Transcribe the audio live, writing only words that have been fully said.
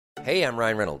Hey, I'm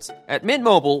Ryan Reynolds. At Mint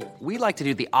Mobile, we like to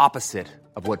do the opposite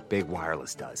of what Big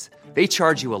Wireless does. They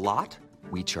charge you a lot,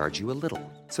 we charge you a little.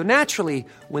 So naturally,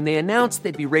 when they announced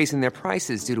they'd be raising their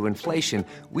prices due to inflation,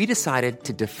 we decided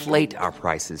to deflate our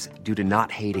prices due to not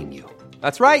hating you.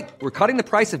 That's right. We're cutting the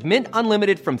price of Mint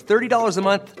Unlimited from $30 a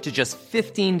month to just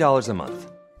 $15 a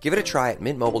month. Give it a try at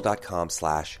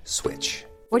mintmobile.com/switch.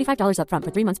 $45 up front for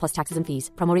 3 months plus taxes and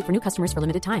fees. Promo rate for new customers for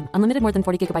limited time. Unlimited more than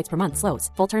 40 gigabytes per month. Slows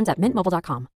full terms at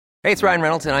mintmobile.com. Hey, it's Ryan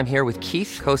Reynolds, and I'm here with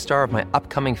Keith, co-star of my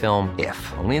upcoming film, If,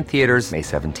 only in theaters May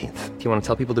 17th. Do you want to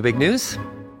tell people the big news?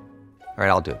 All right,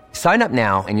 I'll do it. Sign up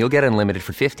now and you'll get unlimited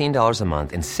for $15 a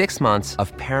month and 6 months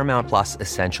of Paramount Plus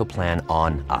Essential Plan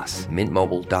on us.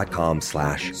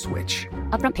 mintmobile.com/switch.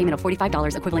 Upfront payment of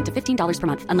 $45 equivalent to $15 per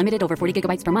month. Unlimited over 40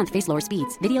 gigabytes per month. Face lower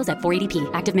speeds. Videos at 480p.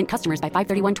 Active Mint customers by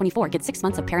 531.24 get 6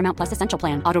 months of Paramount Plus Essential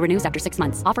Plan. Auto renews after 6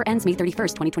 months. Offer ends May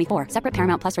 31st, 2024. Separate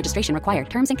Paramount Plus registration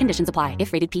required. Terms and conditions apply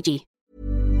if rated PG.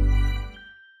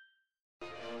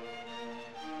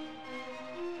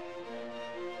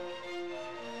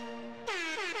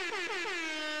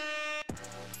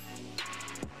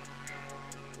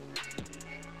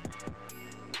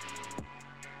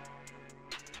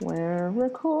 We're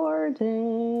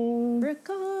recording.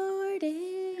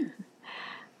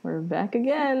 We're back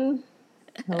again.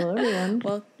 Hello, everyone.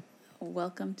 Well,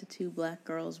 welcome to Two Black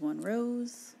Girls, One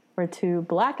Rose. Where two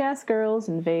black-ass girls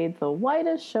invade the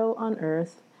whitest show on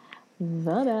earth, The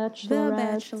Bachelorette. The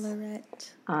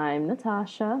Bachelorette. I'm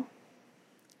Natasha.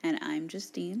 And I'm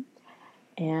Justine.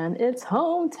 And it's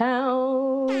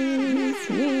hometown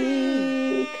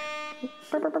week.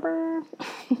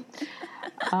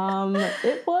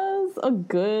 It was a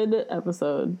good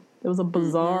episode. It was a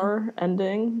bizarre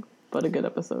ending, but a good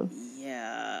episode.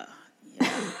 Yeah.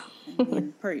 I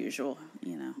mean, per usual,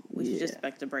 we should just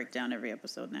expect to break down every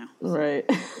episode now. So. Right.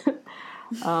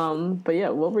 But yeah,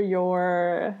 what were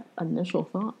your initial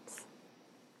thoughts?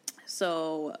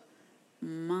 So,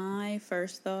 my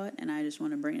first thought, and I just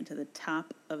want to bring it to the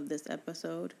top of this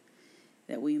episode,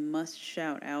 that we must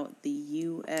shout out the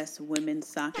U.S. women's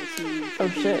soccer team for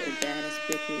being the baddest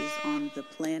bitches on the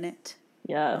planet.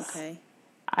 Yes. Okay.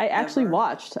 I actually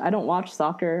watched. I don't watch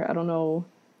soccer. I don't know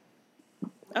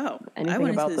anything about this world. I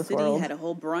went into the city, had a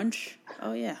whole brunch.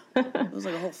 Oh, yeah. It was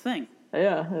like a whole thing.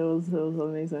 Yeah, it was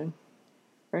amazing.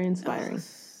 Very inspiring.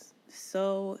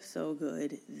 So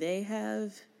good.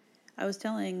 I was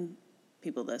telling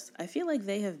people this. I feel like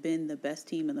they have been the best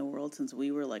team in the world since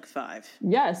we were like 5.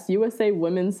 Yes, USA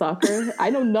women's soccer. I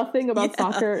know nothing about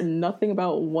soccer, nothing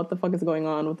about what the fuck is going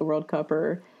on with the World Cup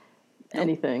or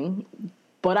anything.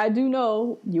 But I do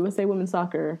know USA women's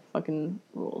soccer fucking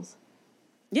rules.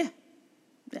 Yeah.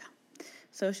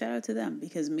 So shout out to them,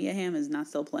 because Mia Hamm is not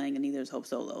still playing and neither is Hope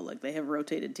Solo. Like, they have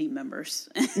rotated team members.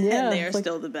 Yeah, and they are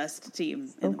still the best team.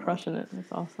 Still crushing it.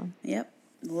 That's awesome. Yep.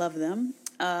 Love them.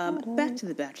 Back to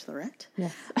The Bachelorette.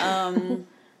 Yes.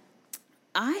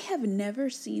 I have never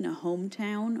seen a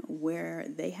hometown where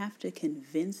they have to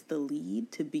convince the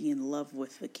lead to be in love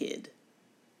with the kid.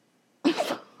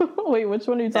 Wait, which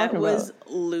one are you talking about? That was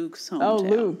Luke's hometown. Oh,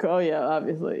 Luke. Oh, yeah,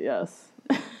 obviously, yes.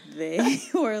 They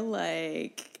were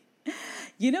like,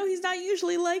 he's not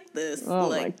usually like this. Oh,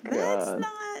 like, my God. That's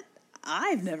not...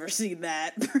 I've never seen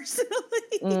that,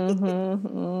 personally. So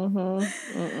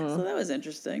that was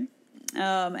interesting.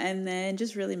 And then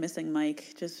just really missing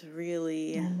Mike. Just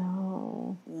really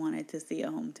wanted to see a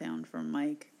hometown from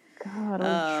Mike. God,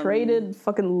 I traded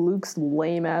fucking Luke's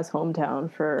lame-ass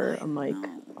hometown for a Mike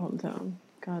hometown.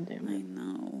 God damn it. I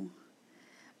know.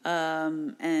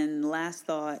 And last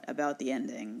thought about the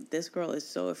ending. This girl is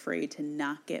so afraid to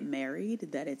not get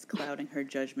married that it's clouding her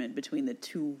judgment between the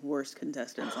two worst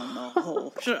contestants on the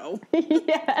whole show.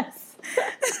 Yes.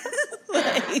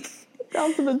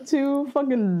 Down to the two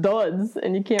fucking duds,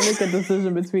 and you can't make a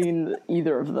decision between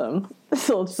either of them.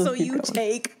 So let's just keep going.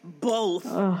 Take both.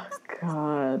 Oh,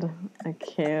 God. I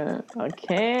can't.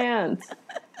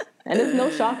 And it's no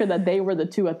shocker that they were the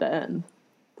two at the end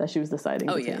that she was deciding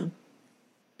between.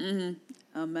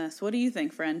 A mess. What do you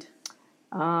think, friend?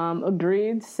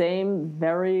 Agreed. Same.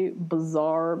 Very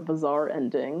bizarre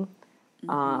ending.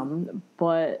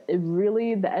 But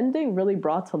the ending really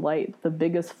brought to light the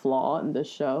biggest flaw in this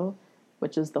show,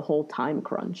 which is the whole time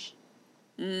crunch.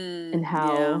 And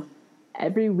how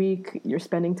every week you're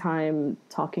spending time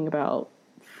talking about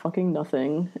fucking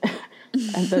nothing.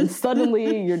 And then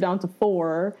suddenly you're down to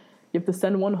 4. You have to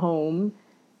send one home.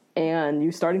 And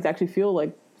you're starting to actually feel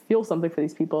something for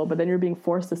these people. But then you're being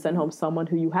forced to send home someone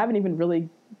who you haven't even really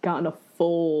gotten a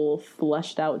full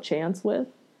fleshed out chance with.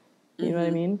 You know what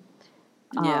I mean?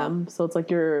 So it's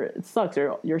like it sucks.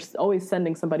 You're always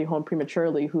sending somebody home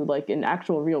prematurely who, like, in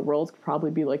actual real world could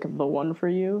probably be like the one for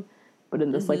you, but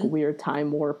in this like weird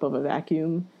time warp of a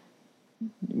vacuum,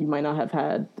 you might not have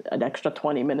had an extra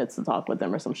 20 minutes to talk with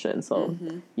them or some shit, and so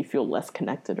you feel less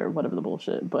connected or whatever the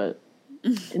bullshit. But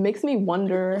it makes me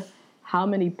wonder how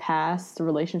many past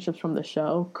relationships from the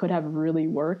show could have really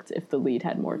worked if the lead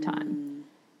had more time.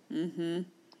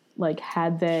 Like,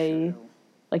 had they,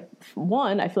 like,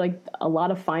 one, I feel like a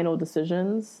lot of final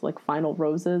decisions, like final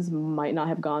roses, might not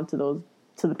have gone to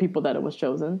the people that it was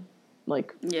chosen,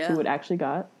 like who it actually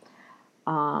got.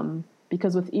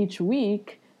 Because with each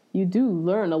week, you do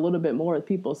learn a little bit more with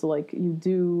people. So, like, you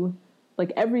do,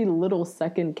 like, every little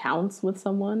second counts with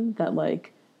someone that,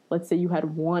 like, let's say you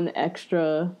had one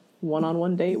extra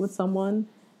one-on-one date with someone,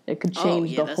 it could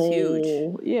change the whole,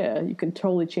 huge. Yeah, you can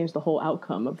totally change the whole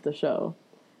outcome of the show.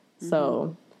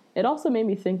 So it also made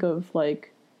me think of,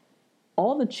 like,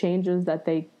 all the changes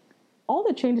they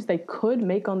could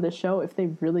make on the show if they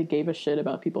really gave a shit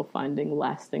about people finding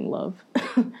lasting love.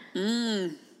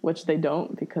 Which they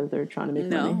don't, because they're trying to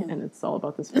make money, and it's all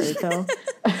about this fairy tale.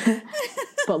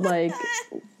 But, like,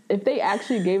 if they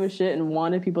actually gave a shit and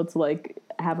wanted people to, like,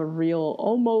 have a real,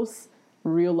 almost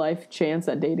real life chance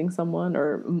at dating someone,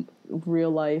 or real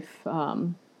life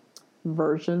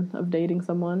version of dating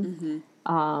someone,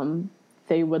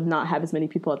 they would not have as many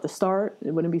people at the start.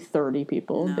 It wouldn't be 30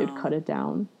 people. No. They'd cut it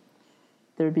down.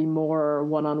 There'd be more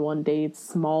one-on-one dates,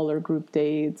 smaller group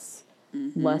dates,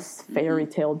 less fairy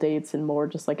tale dates, and more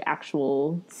just, like,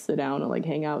 actual sit down and, like,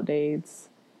 hang out dates.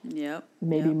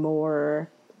 Maybe more,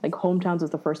 like, hometowns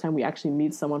is the first time we actually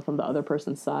meet someone from the other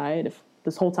person's side. If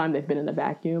this whole time they've been in a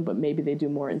vacuum, but maybe they do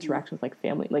more interaction with, like,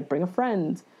 family, like bring a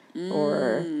friend,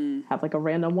 or have, like, a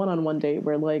random one-on-one date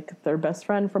where, like, their best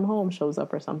friend from home shows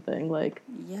up or something. Like,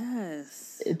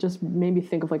 it just made me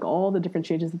think of, like, all the different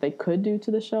changes that they could do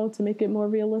to the show to make it more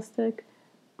realistic,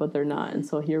 but they're not. And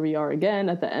so here we are again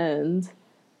at the end,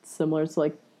 similar to,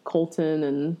 like, Colton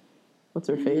and what's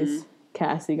her face,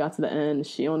 Cassie got to the end.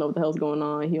 She don't know what the hell's going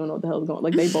on. He don't know what the hell's going on.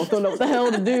 Like, they both don't know what the hell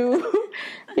to do.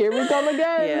 Here we come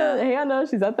again. Hannah,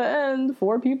 she's at the end.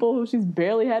 4 people who she's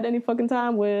barely had any fucking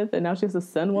time with, and now she has to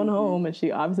send one home, and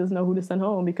she obviously doesn't know who to send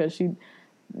home because she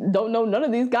don't know none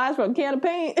of these guys from a can of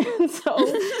paint. So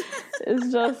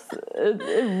it's just,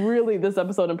 it really, this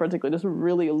episode in particular, just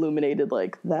really illuminated,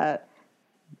 like, that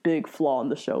big flaw in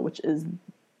the show, which is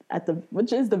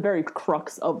the very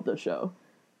crux of the show.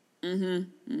 You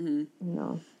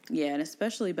know? Yeah, and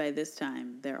especially by this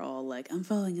time, they're all like, I'm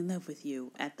falling in love with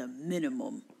you at the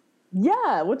minimum.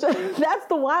 Yeah, which that's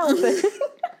the wild thing.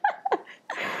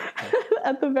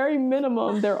 At the very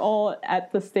minimum, they're all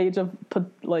at the stage of,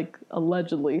 like,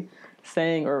 allegedly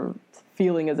saying or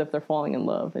feeling as if they're falling in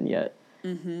love, and yet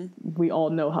we all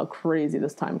know how crazy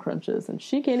this time crunch is, and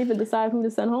she can't even decide who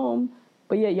to send home,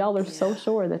 but yet y'all are so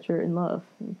sure that you're in love.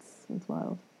 It's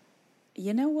wild.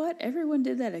 You know what? Everyone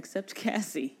did that except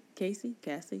Cassie. Cassie.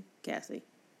 Cassie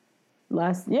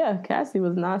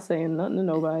was not saying nothing to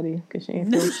nobody because she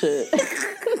ain't feel shit.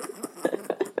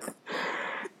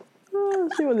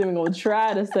 She wasn't even going to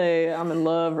try to say I'm in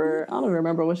love, or I don't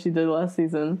remember what she did last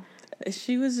season.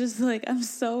 She was just like, I'm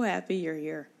so happy you're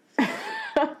here.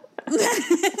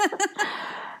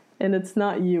 And it's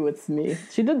not you, it's me.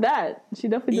 She did that. She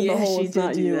definitely did the whole it's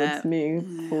not you, it's me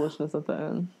foolishness at the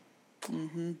end.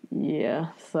 Yeah,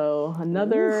 so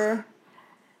another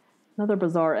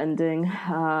bizarre ending.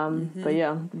 But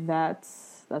yeah,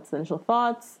 that's the initial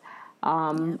thoughts.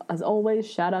 As always,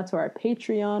 shout out to our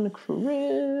Patreon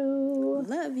crew.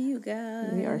 Love you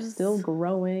guys. We are still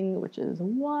growing, which is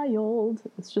wild.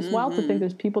 It's just wild to think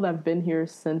there's people that have been here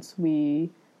since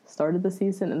we started the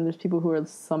season, and there's people who are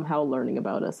somehow learning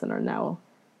about us and are now,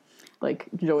 like,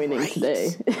 joining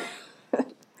today.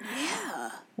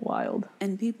 Wild.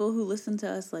 And people who listen to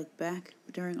us, like, back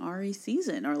during Ari's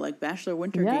season, or like Bachelor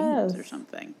Winter Games or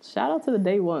something. Shout out to the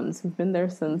day ones who've been there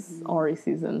since Ari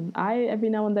season. I every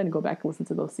now and then go back and listen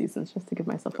to those seasons just to give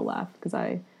myself a laugh, because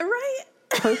I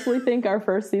personally think our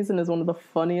first season is one of the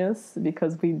funniest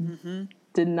because we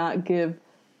did not give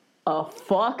a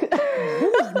fuck.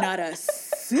 Not a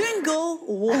single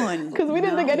one. Because we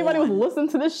didn't think anybody was listening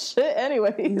to this shit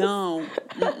anyway. No.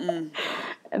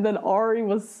 And then Ari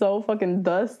was so fucking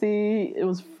dusty. It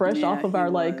was fresh off of our,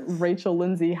 like, Rachel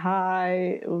Lindsay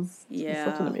high. It was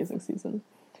such an amazing season.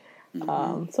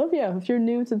 So, if you're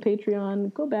new to the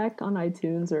Patreon, go back on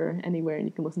iTunes or anywhere, and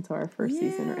you can listen to our first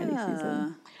season or any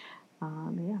season.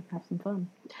 Have some fun.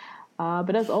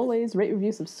 But as always, rate,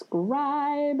 review,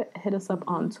 subscribe. Hit us up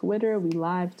on Twitter. We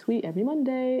live tweet every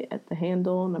Monday at the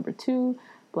handle the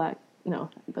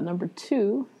number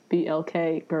 2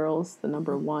 BLK Girls, the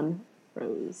number 1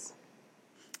 Rose.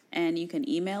 And you can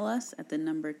email us at the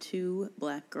number 2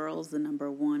 blackgirls, the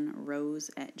number 1 rose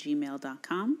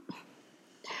 @gmail.com.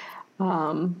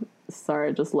 Sorry,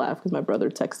 I just laughed because my brother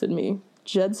texted me.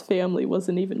 Jed's family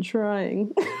wasn't even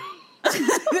trying.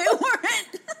 They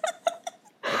weren't.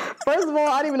 First of all,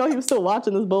 I didn't even know he was still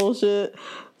watching this bullshit.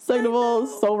 Second of all,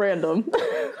 it's so random.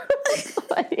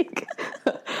 Like,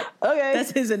 okay.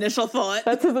 That's his initial thought.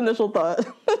 That's his initial thought.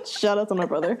 Shout out to my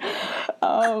brother.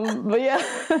 But yeah,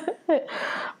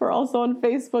 we're also on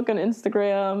Facebook and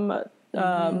Instagram.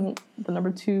 The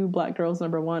number 2 Black Girls,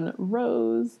 number 1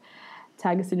 Rose.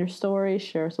 Tag us in your story.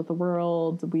 Share us with the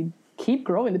world. We keep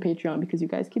growing the Patreon because you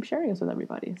guys keep sharing us with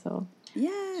everybody. So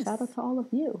Yes. shout out to all of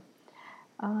you.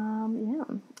 Yeah.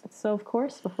 So of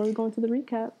course, before we go into the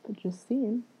recap, just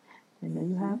seeing, I know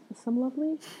you have some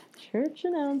lovely church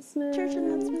announcements. Church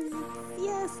announcements.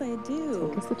 Yes, I do.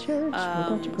 Take us to church. What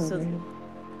about your program?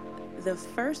 The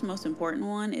first most important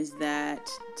one is that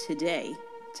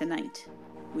tonight,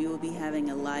 we will be having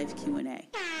a live Q&A.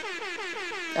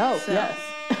 Oh, So- yes.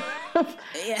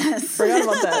 Yes. Forgot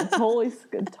about that.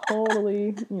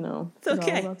 Totally, you know. It's okay.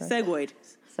 forgot about that. Segued.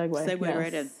 Segue Segue yes.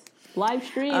 right in. Live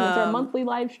stream. It's our monthly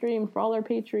live stream for all our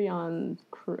Patreon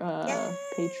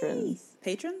patrons.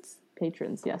 Patrons?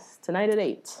 Yes. Tonight at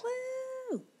 8.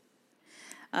 Woo!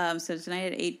 So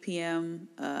tonight at 8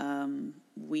 p.m.,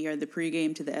 we are the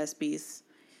pregame to the ESPYs.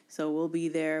 So we'll be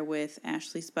there with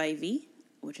Ashley Spivey,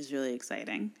 which is really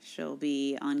exciting. She'll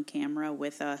be on camera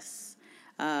with us,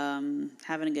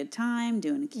 having a good time,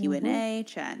 doing a Q&A,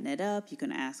 chatting it up. You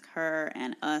can ask her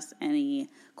and us any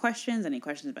questions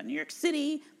about New York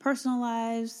City, personal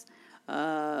lives,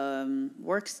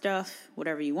 work stuff,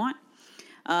 whatever you want.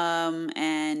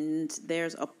 And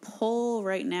there's a poll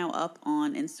right now up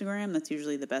on Instagram. That's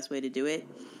usually the best way to do it.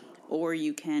 Or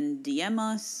you can DM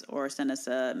us or send us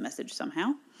a message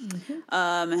somehow.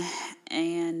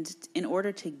 And in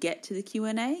order to get to the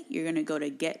Q&A, you're going to go to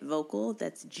Get Vocal.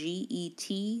 That's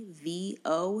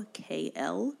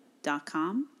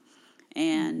GETVOKL.com.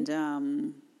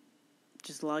 And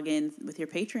just log in with your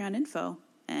Patreon info,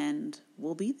 and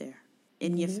we'll be there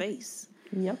in your face.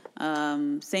 Yep.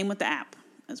 Same with the app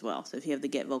as well. So if you have the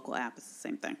Get Vocal app, it's the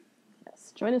same thing.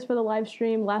 Yes. Join us for the live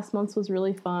stream. Last month's was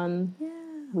really fun. Yeah.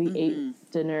 We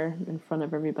ate dinner in front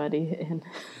of everybody and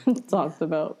talked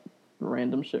about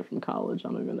random shit from college. I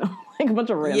don't even know. Like a bunch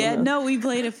of random. Yeah, no, we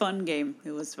played a fun game.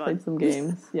 It was fun. Played some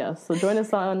games. Yes. So join us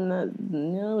join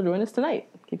us tonight.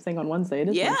 Keep saying on Wednesday. It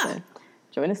is Wednesday.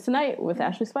 Join us tonight with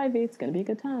Ashley Spivey. It's going to be a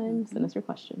good time. Send us your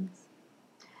questions.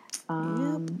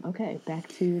 Okay, back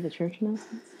to the church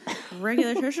announcements.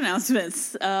 Regular church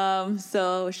announcements.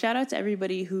 So shout out to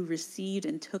everybody who received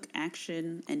and took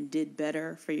action and did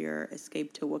better for your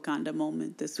Escape to Wakanda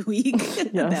moment this week.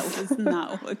 That was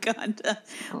not Wakanda.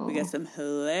 We got some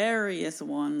hilarious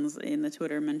ones in the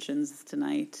Twitter mentions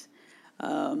tonight.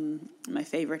 My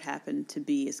favorite happened to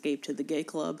be Escape to the Gay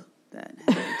Club. That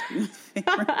happened to be my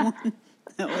favorite one.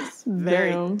 That was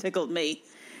very tickled me.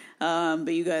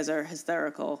 But you guys are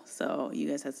hysterical, so you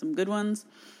guys had some good ones.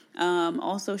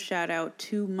 Also, shout out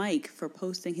to Mike for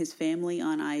posting his family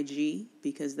on IG,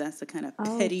 because that's the kind of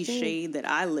petty shade that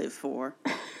I live for.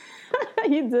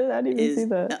 He did. I didn't even see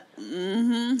that.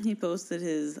 He posted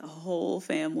his whole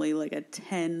family, like a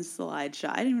 10 slide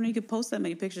shot. I didn't even know you could post that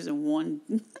many pictures in one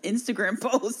Instagram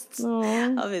post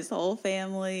of his whole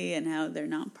family and how they're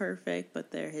not perfect,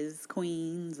 but they're his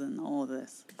queens and all of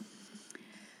this.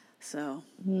 So,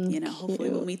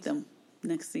 hopefully we'll meet them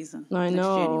next season. Next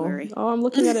January. Oh, I'm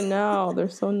looking at it now. They're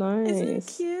so nice. Isn't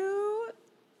it cute?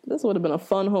 This would have been a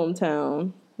fun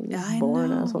hometown. I boring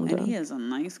know. ass hometown. And he has a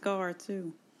nice car,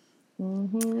 too.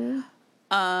 And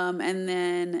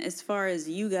then as far as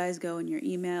you guys go in your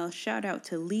email, shout out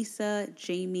to Lisa,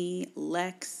 Jamie,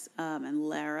 Lex, and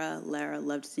Lara. Lara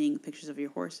loved seeing pictures of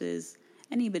your horses.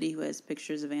 Anybody who has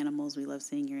pictures of animals, we love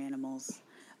seeing your animals.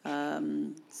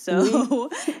 Okay,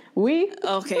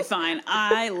 fine.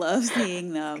 I love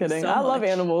seeing them. Kidding. So I love much.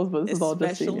 animals, but this is all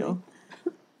just you.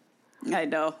 I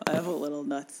know. I have a little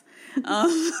nuts.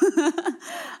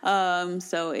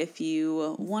 So if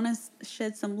you want to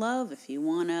shed some love, if you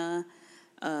want to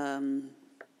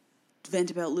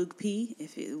vent about Luke P,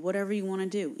 whatever you want to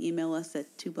do, email us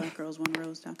at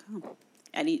 2blackgirls1rose.com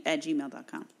at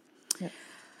gmail.com. Yep.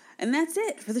 And that's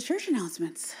it for the church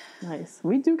announcements. Nice.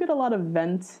 We do get a lot of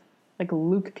like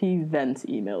Luke P vent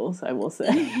emails, I will say.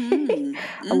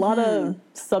 A lot of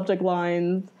subject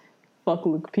lines, fuck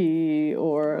Luke P,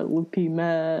 or Luke P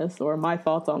mess, or my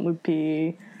thoughts on Luke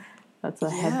P. That's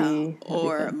a heavy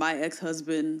Or thing. my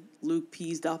ex-husband, Luke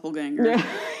P's doppelganger.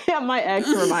 Yeah, my ex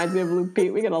reminds me of Luke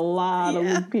P. We get a lot of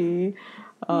Luke P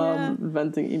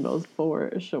venting emails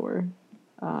for sure.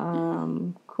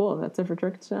 Cool. That's it for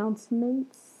church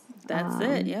announcements. That's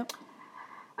it. Yep.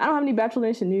 I don't have any Bachelor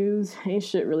Nation news. Ain't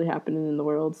shit really happening in the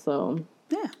world, so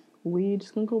Yeah. we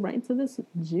just gonna go right into this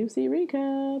juicy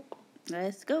recap.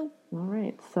 Let's go. All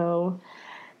right, so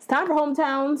it's time for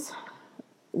hometowns.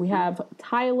 We have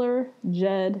Tyler,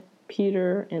 Jed,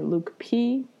 Peter, and Luke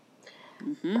P.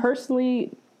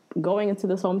 Personally, going into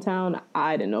this hometown,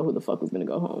 I didn't know who the fuck was going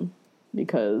to go home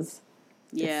because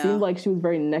it seemed like she was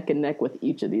very neck and neck with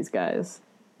each of these guys.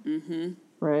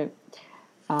 Right?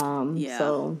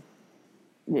 So,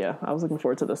 yeah, I was looking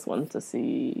forward to this one to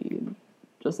see,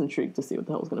 just intrigued to see what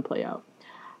the hell was going to play out.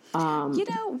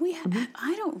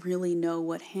 I don't really know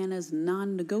what Hannah's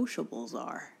non-negotiables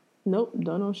are. Nope,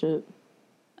 don't know shit.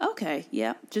 Okay,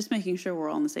 yeah, just making sure we're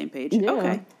all on the same page. Yeah.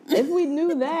 Okay. If we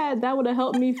knew that would have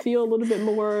helped me feel a little bit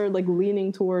more like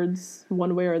leaning towards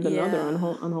one way or the other on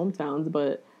hometowns.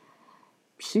 But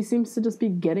she seems to just be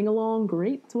getting along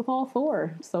great with all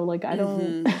four. So like I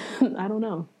don't, I don't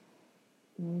know.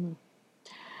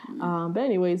 But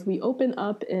anyways, we open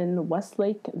up in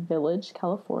Westlake Village,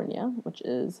 California, which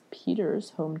is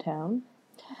Peter's hometown.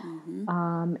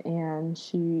 And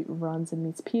she runs and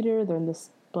meets Peter. They're in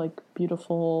this like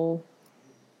beautiful,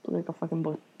 like a fucking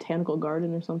botanical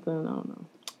garden or something. I don't know.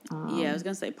 Yeah, I was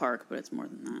gonna say park, but it's more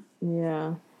than that.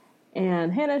 Yeah.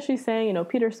 And Hannah, she's saying,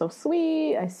 Peter's so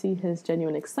sweet. I see his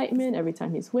genuine excitement every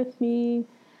time he's with me.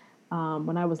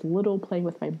 When I was little playing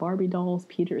with my Barbie dolls,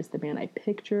 Peter is the man I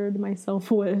pictured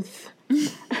myself with.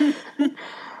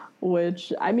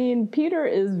 Which, I mean, Peter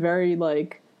is very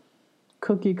like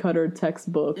cookie cutter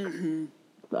textbook. I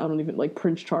don't even like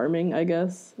Prince Charming, I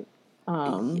guess.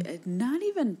 Not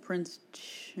even Prince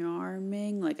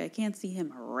Charming. Like I can't see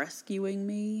him rescuing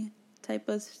me type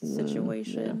of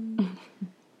situation.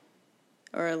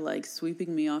 Or like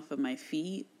sweeping me off of my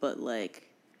feet, but like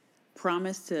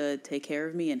promise to take care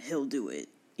of me and he'll do it,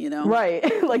 Right.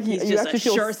 Like he's you just actually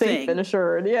feel sure safe and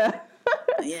assured. Yeah.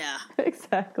 Yeah.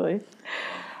 Exactly.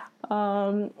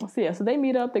 So they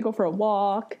meet up, they go for a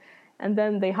walk, and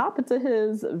then they hop into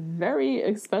his very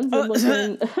expensive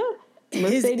looking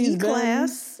Mercedes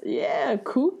Benz. Yeah,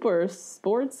 coupe or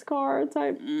sports car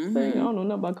type thing. I don't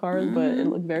know about cars, but it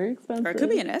looked very expensive. Or it could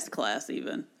be an S-Class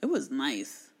even. It was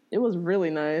nice. It was really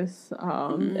nice.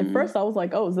 At first I was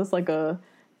like, oh, is this like a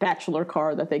bachelor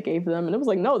car that they gave them? And it was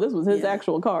like, no, this was his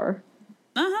actual car.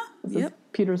 This is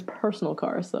Peter's personal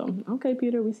car. So, okay,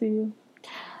 Peter, we see you.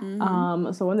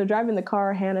 So when they're driving the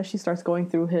car, Hannah, she starts going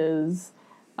through his,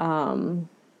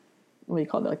 what do you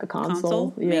call it, like a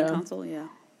console? Main console, yeah.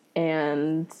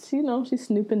 And, she's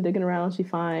snooping, digging around. She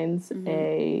finds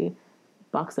a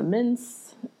box of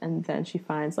mints, and then she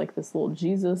finds, like, this little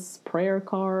Jesus prayer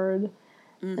card,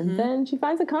 and then she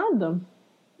finds a condom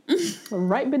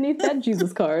right beneath that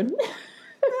Jesus card.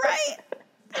 Right?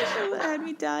 That had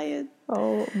me dying.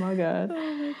 Oh, my God.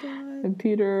 And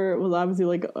Peter was obviously,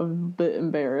 like, a bit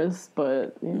embarrassed,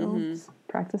 but,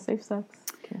 practice safe sex.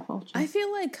 Can't fault you. I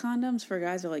feel like condoms for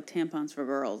guys are like tampons for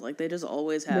girls. Like, they just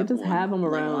always have They just have them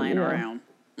around. lying around.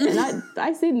 And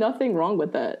I see nothing wrong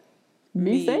with that.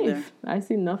 Be safe. Either. I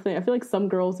see nothing. I feel like some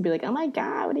girls would be like, oh, my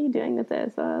God, what are you doing with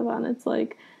this? And it's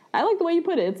like, I like the way you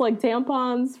put it. It's like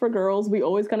tampons for girls. We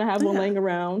always kind of have one laying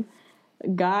around.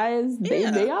 Guys,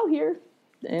 they out here.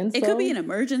 And it could be an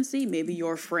emergency. Maybe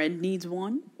your friend needs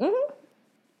one.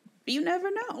 You never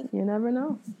know. You never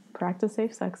know. Practice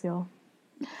safe sex, y'all.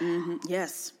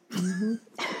 Yes.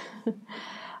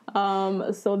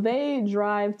 So they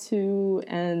drive to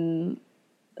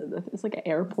it's like an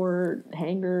airport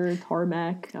hangar,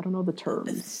 tarmac. I don't know the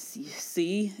terms.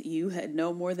 See, you had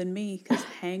no more than me because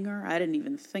hangar. I didn't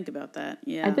even think about that.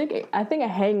 Yeah. I think a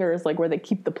hangar is like where they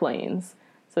keep the planes.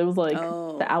 So it was like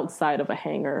the outside of a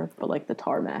hangar, but like the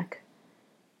tarmac.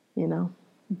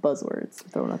 Buzzwords.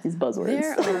 Throwing out these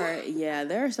buzzwords.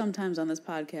 There are some times on this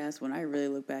podcast when I really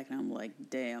look back and I'm like,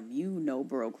 damn,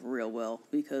 broke real well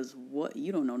because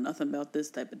you don't know nothing about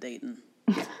this type of dating.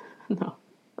 No.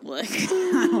 Like,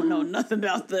 I don't know nothing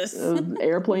about this.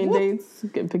 Airplane dates,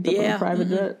 getting picked up on a private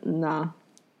jet. Nah.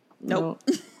 Nope.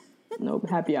 Nope.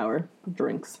 Happy hour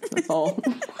drinks. That's all.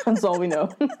 That's all we know.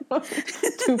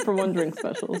 2 for 1 drink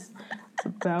specials. That's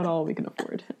about all we can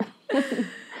afford.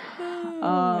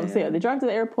 They drive to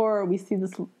the airport. We see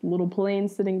this little plane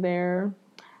sitting there,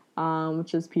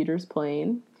 which is Peter's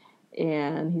plane.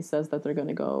 And he says that they're going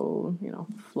to go,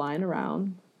 flying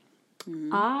around.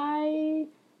 I'm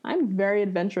a very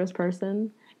adventurous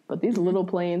person, but these little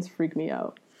planes freak me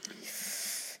out.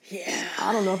 Yeah.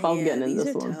 I don't know if I was getting in these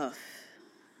this are one. Tough.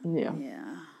 Yeah.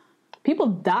 Yeah. People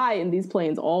die in these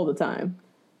planes all the time.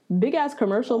 Big ass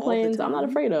commercial All the planes, I'm not time?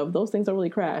 afraid of. Those things don't really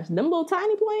crash. Them little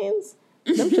tiny planes,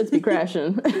 them shits be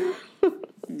crashing.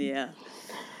 Yeah.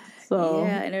 So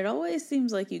Yeah, and it always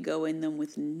seems like you go in them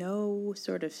with no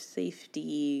sort of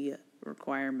safety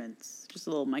requirements. Just a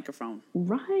little microphone.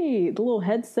 right, the little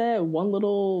headset, one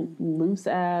little loose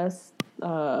ass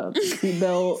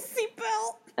seatbelt,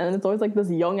 Seatbelt. and it's always like this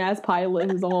young ass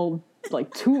pilot who's all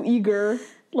like too eager.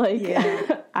 Like,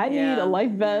 Yeah. I need a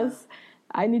life Yeah. vest.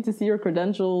 I need to see your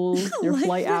credentials, your Life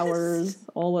flight vest. hours,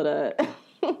 all of that.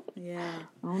 Yeah.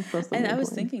 I don't trust them. And I was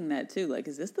thinking that too. Like,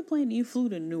 is this the plane you flew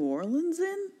to New Orleans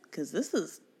in? Because this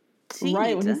is teeny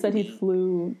right when he said he tiny.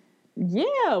 flew.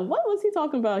 Yeah, what was he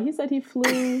talking about? He said he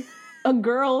flew a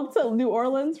girl to New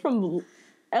Orleans from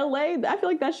L.A. I feel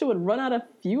like that shit would run out of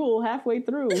fuel halfway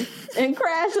through and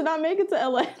crash and not make it to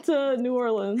L.A. to New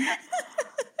Orleans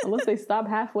unless they stop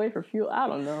halfway for fuel. I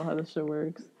don't know how this shit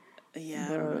works. Yeah,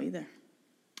 I don't know either.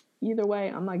 Either way,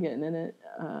 I'm not getting in it.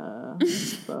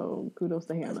 So kudos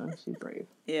to Hannah. She's brave.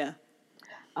 Yeah.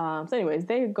 So anyways,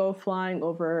 they go flying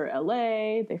over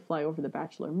LA. They fly over the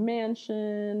Bachelor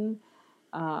Mansion.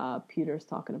 Peter's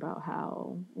talking about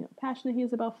how passionate he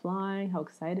is about flying, how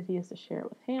excited he is to share it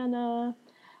with Hannah.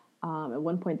 At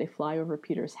one point, they fly over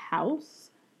Peter's house.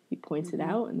 He points it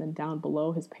out, and then down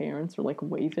below, his parents are like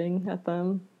waving at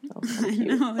them. That was kind of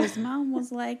cute. No, his mom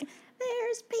was like,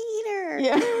 "There's Peter."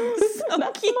 Yeah, So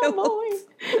that's cute. my boy.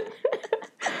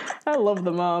 I love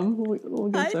the mom. We'll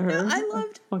get to her. I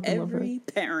loved fucking love her. every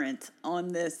parent on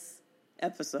this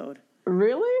episode.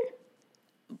 Really?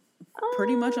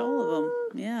 Pretty much all of them.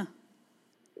 Yeah.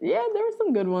 Yeah, there were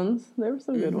some good ones. There were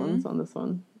some good ones on this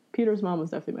one. Peter's mom was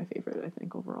definitely my favorite, I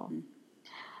think, overall.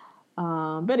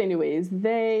 But anyways,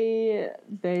 they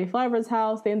fly over his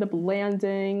house. They end up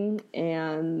landing,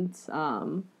 and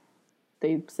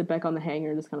they sit back on the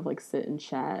hangar and just kind of like sit and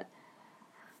chat.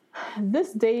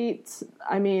 This date,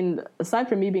 I mean, aside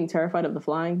from me being terrified of the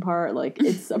flying part, like,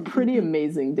 it's a pretty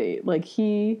amazing date. Like,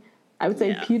 I would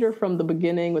say Peter from the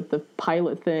beginning with the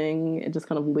pilot thing and just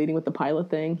kind of leading with the pilot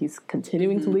thing. He's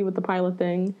continuing to lead with the pilot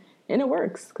thing, and it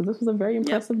works because this was a very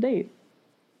impressive date.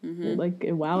 Like,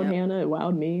 it wowed Hannah, it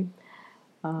wowed me.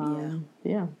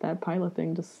 Yeah, that pilot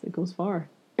thing it goes far.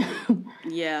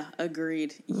 Yeah,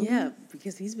 agreed. Yeah,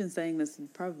 because he's been saying this in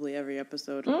probably every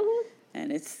episode. And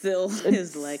it still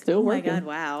is like, still oh working. my God,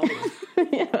 wow.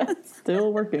 Yeah, it's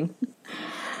still working.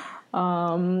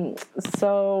 So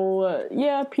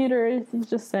yeah, Peter is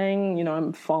just saying,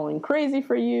 I'm falling crazy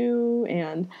for you,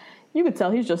 and you could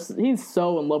tell he's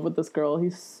so in love with this girl.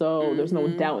 There's no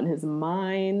doubt in his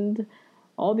mind.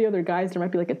 All the other guys, there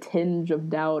might be like a tinge of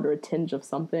doubt or a tinge of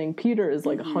something. Peter is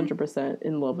like 100%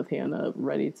 in love with Hannah,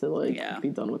 ready to be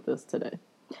done with this today.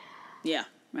 Yeah.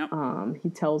 Yep. He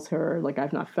tells her, like,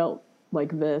 I've not felt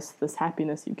like this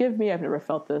happiness you give me. I've never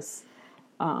felt this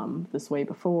way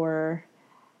before.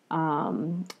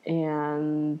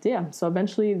 And yeah, so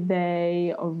eventually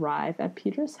they arrive at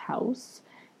Peter's house,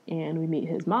 and we meet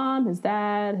his mom, his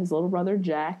dad, his little brother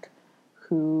Jack,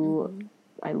 who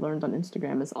I learned on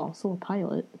Instagram is also a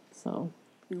pilot. So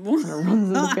kind of runs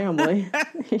in the family.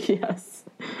 Yes.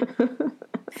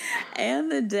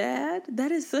 And the dad?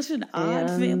 That is such an odd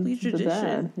family tradition. The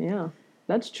dad, yeah.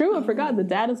 That's true. I forgot. The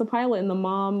dad is a pilot and the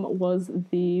mom was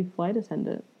the flight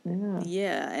attendant. Yeah.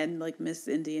 Yeah, and like Miss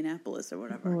Indianapolis or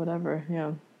whatever. Or whatever,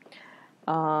 yeah.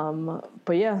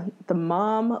 But yeah, the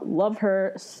mom, love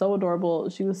her, so adorable.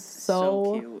 She was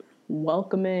so cute.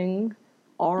 Welcoming,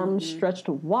 arms stretched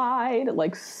wide,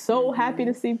 like so happy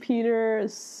to see Peter,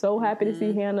 so happy to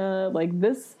see Hannah. Like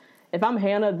this, if I'm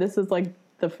Hannah, this is like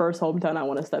the first hometown I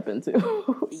want to step into.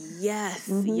 Yes,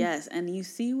 yes. And you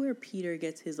see where Peter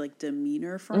gets his like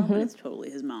demeanor from, and it's totally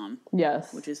his mom.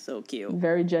 Yes. Which is so cute.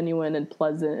 Very genuine and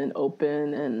pleasant and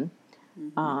open, and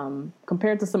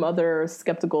compared to some other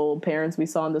skeptical parents we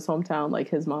saw in this hometown, like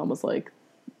his mom was like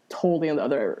totally on the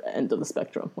other end of the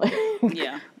spectrum. Like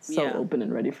so open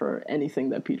and ready for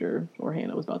anything that Peter or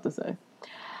Hannah was about to say.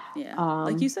 Yeah,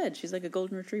 like you said, she's like a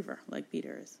golden retriever, like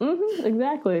Peter is.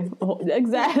 Exactly.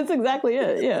 That's exactly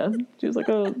it. Yeah, she was like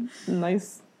a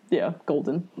nice,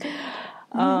 golden.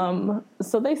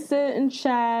 So they sit and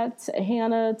chat.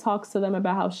 Hannah talks to them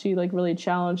about how she like really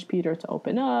challenged Peter to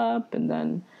open up, and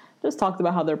then just talked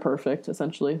about how they're perfect,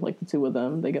 essentially, like the two of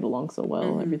them. They get along so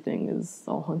well. Everything is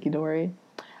all hunky dory.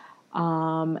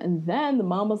 And then the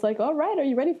mom was like, "All right, are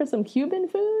you ready for some Cuban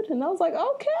food?" And I was like,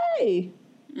 "Okay."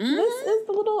 This is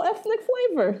the little ethnic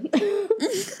flavor.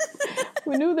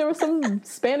 We knew there was some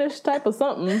Spanish type of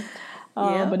something.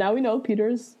 But now we know Peter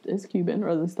is Cuban, or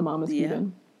at least the mom is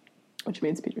Cuban. which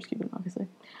means Peter's Cuban, obviously.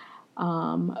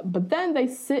 But then they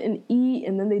sit and eat,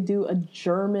 and then they do a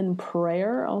German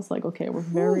prayer. I was like, okay, this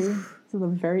is a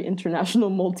very international,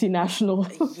 multinational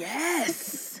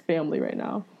yes family right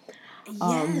now.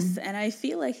 Yes, and I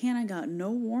feel like Hannah got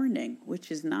no warning,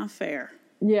 which is not fair.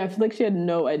 Yeah, I feel like she had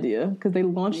no idea, because they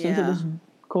launched into this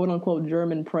quote-unquote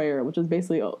German prayer, which is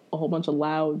basically a whole bunch of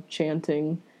loud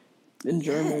chanting in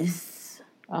German.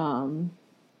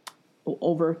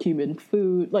 Over Cuban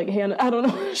food. Like, Hannah, I don't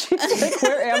know. She's like,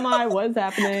 where am I? What's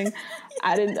happening?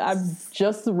 I'm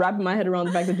just wrapping my head around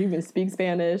the fact that you even speak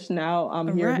Spanish. Now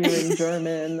I'm here hearing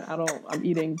German. I'm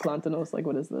eating plantanos. Like,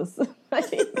 what is this?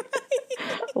 Like,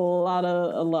 a lot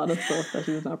of stuff that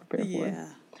she was not prepared for.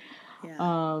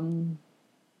 Yeah.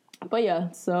 But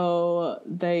yeah, so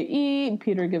they eat.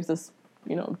 Peter gives this,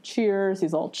 cheers.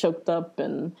 He's all choked up,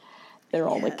 and they're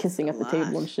all like kissing at the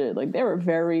table and shit. Like, they were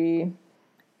very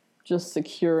just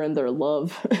secure in their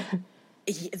love.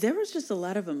 There was just a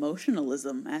lot of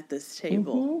emotionalism at this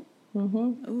table.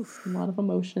 Oof. A lot of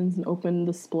emotions, an open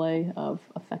display of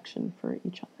affection for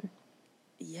each other.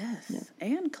 Yes,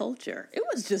 and culture. It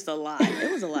was just a lot.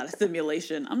 It was a lot of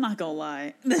stimulation. I'm not gonna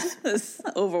lie. This was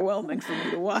overwhelming for me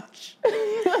to watch.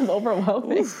 It was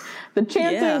overwhelming. Oof. The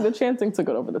chanting took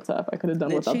it over the top. I could have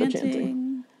done without the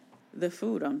chanting. The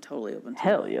food, I'm totally open to.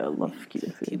 Hell yeah, I love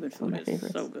Cuban food. Cuban food is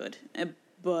so good.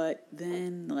 But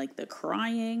then, like, the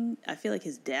crying, I feel like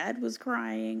his dad was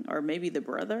crying, or maybe the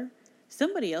brother.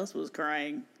 Somebody else was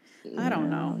crying. I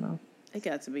don't know. It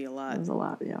got to be a lot. It was a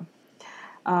lot, yeah.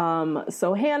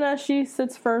 So Hannah, she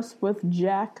sits first with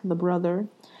Jack, the brother,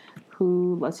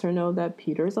 who lets her know that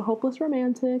Peter is a hopeless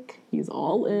romantic. He's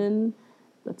all in.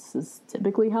 That's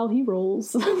typically how he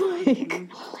rolls.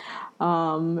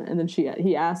 And then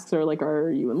he asks her, like,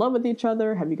 are you in love with each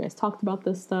other? Have you guys talked about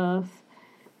this stuff?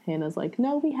 Hannah's like,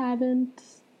 no, we haven't.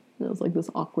 And it was like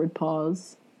this awkward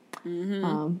pause.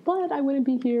 But I wouldn't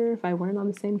be here if I weren't on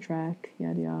the same track.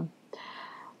 Yada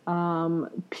yada.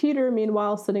 Peter,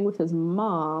 meanwhile, sitting with his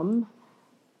mom,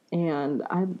 and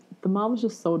the mom was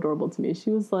just so adorable to me. She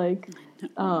was like, she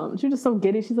was just so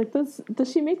giddy. She's like, does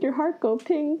she make your heart go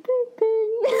ping, ping,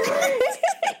 ping?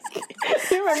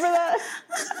 Do you remember that?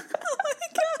 Oh my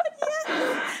God, yes.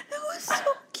 That was so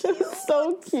cute. It's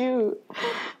so cute.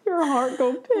 Your heart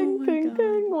go ping, ping,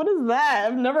 ping. What is that?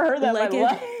 I've never heard that in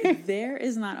my life. There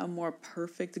is not a more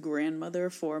perfect grandmother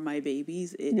for my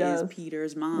babies. It is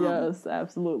Peter's mom. Yes,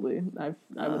 absolutely. I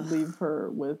would leave her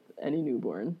with any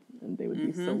newborn, and they would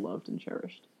be so loved and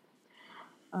cherished.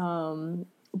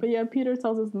 But yeah, Peter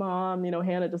tells his mom,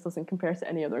 Hannah just doesn't compare to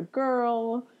any other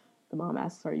girl. The mom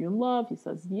asks, are you in love? He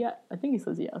says, yeah. I think he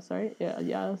says yes, right? Yeah,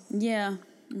 yes. Yeah.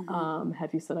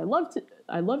 Have you said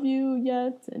I love you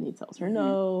yet? And he tells her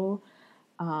no.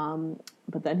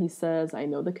 But then he says, I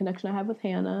know the connection I have with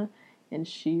Hannah, and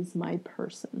she's my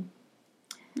person.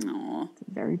 Aww. It's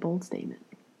a very bold statement.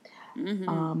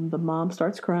 The mom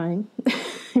starts crying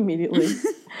immediately,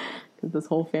 because this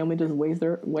whole family just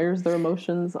wears their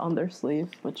emotions on their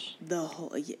sleeve, which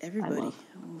everybody. I love.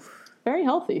 Very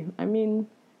healthy. I mean,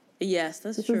 yes,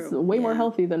 that's this true. is way more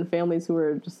healthy than families who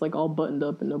are just like all buttoned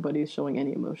up and nobody's showing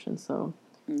any emotion. So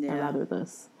I'd rather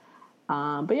this.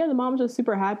 But yeah, the mom's just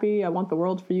super happy. I want the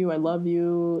world for you. I love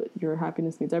you. Your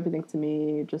happiness means everything to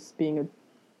me. Just being a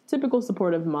typical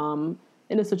supportive mom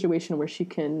in a situation where she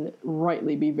can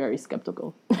rightly be very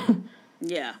skeptical.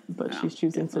 Yeah. But she's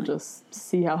choosing to just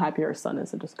see how happy her son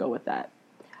is and just go with that.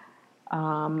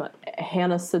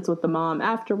 Hannah sits with the mom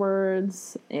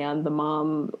afterwards, and the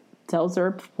mom tells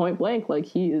her point blank, like,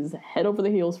 he is head over the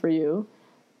heels for you.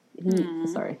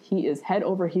 He is head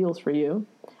over heels for you.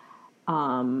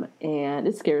 And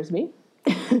it scares me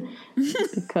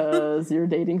because you're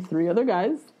dating 3 other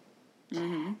guys.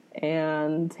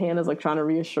 And Hannah's like trying to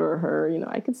reassure her,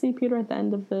 I can see Peter at the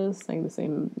end of this saying the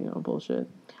same, bullshit.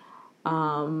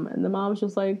 And the mom's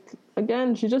just like,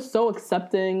 again, she's just so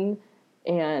accepting.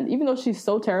 And even though she's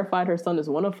so terrified her son is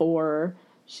 1 of 4,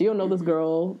 she don't know this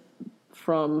girl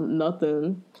from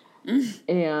nothing.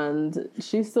 And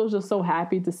she's still just so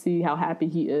happy to see how happy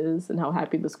he is and how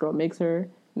happy this girl makes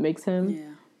him,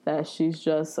 that she's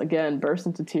just, again, burst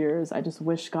into tears. I just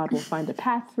wish God will find a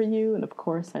path for you. And of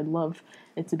course, I'd love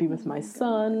it to be with my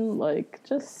son. Like,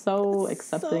 just so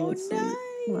accepting and sweet.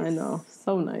 Nice. I know.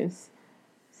 So nice.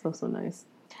 So nice.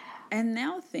 And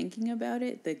now thinking about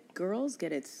it, the girls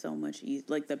get it so much easier.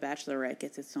 Like, the Bachelorette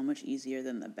gets it so much easier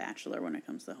than the Bachelor when it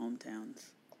comes to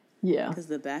hometowns. Yeah. Because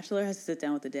the Bachelor has to sit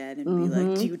down with the dad and be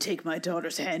like, do you take my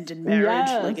daughter's hand in marriage?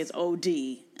 Yes. Like, it's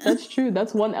OD. That's true.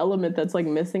 That's one element that's, like,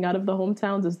 missing out of the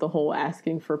hometowns is the whole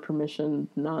asking for permission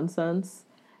nonsense.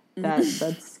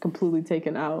 That's completely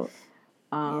taken out.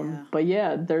 But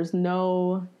yeah,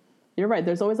 you're right.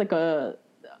 There's always a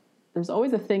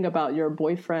thing about your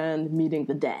boyfriend meeting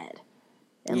the dad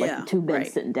and like the two men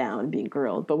sitting down and being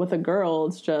grilled. But with a girl,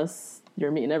 it's just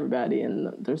you're meeting everybody,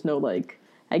 and there's no like.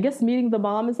 I guess meeting the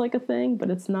mom is like a thing, but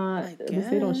it's not. At least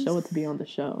they don't show it to be on the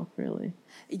show, really.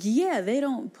 Yeah, they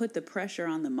don't put the pressure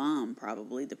on the mom.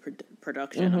 Probably the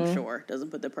production, I'm sure, doesn't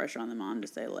put the pressure on the mom to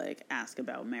say like ask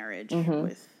about marriage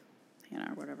with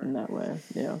Hannah or whatever. In that way,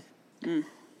 yeah.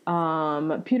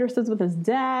 Peter sits with his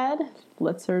dad,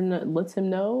 lets him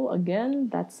know again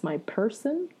that's my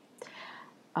person,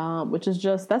 which is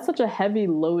that's such a heavy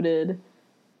loaded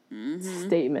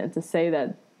statement to say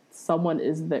that someone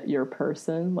is your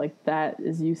person. Like that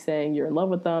is you saying you're in love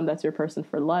with them. That's your person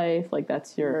for life. Like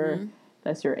that's your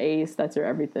ace. That's your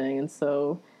everything. And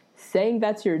so saying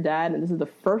that's your dad, and this is the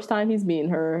first time he's meeting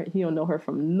her, he don't know her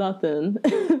from nothing,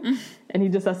 and he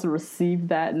just has to receive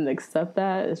that and accept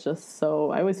that. It's just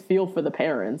so, I always feel for the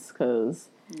parents because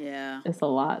it's a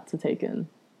lot to take in.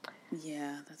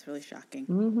 Yeah, that's really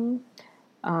shocking.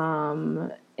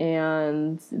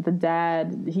 And the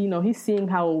dad, he's seeing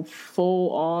how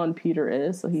full on Peter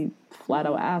is, so he flat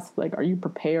out asks, like, are you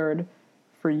prepared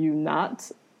for you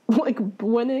not like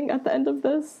winning at the end of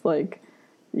this? Like,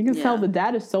 you can tell the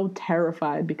dad is so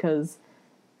terrified because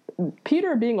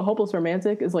Peter being a hopeless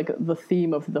romantic is like the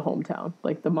theme of the hometown.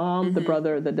 Like the mom, the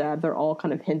brother, the dad, they're all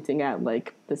kind of hinting at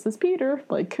like, this is Peter.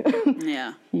 Like,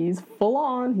 he's full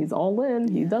on, he's all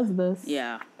in, he does this.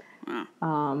 Yeah.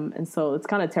 And so it's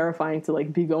kind of terrifying to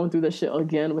like be going through this shit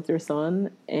again with your son,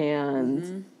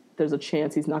 and there's a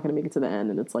chance he's not going to make it to the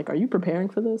end, and it's like, are you preparing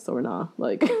for this or not?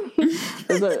 Like,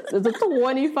 there's a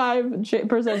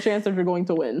 25% chance that you're going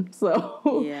to win. So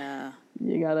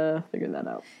you gotta figure that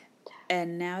out.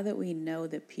 And now that we know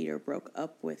that Peter broke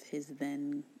up with his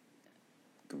then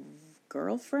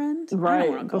girlfriend,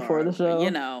 right before the show,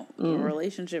 the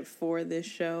relationship for this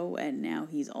show, and now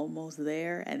he's almost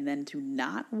there, and then to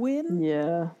not win,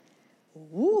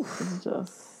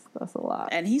 that's a lot.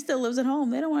 And he still lives at home.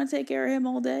 They don't want to take care of him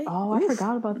all day. Oh, I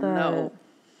forgot about that. No,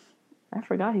 I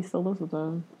forgot he still lives with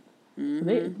them.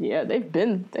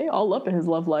 They all up in his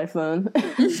love life then.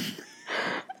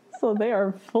 So they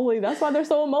are fully, that's why they're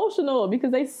so emotional,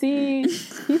 because they see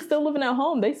he's still living at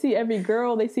home. They see every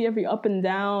girl, they see every up and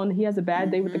down. He has a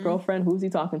bad day with the girlfriend. Who's he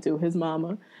talking to? His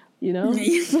mama,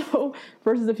 So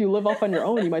versus if you live off on your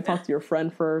own, you might talk to your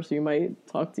friend first. You might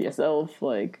talk to yourself.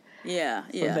 Like, so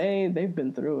they've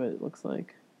been through it, looks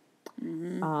like.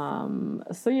 So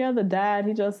the dad,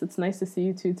 it's nice to see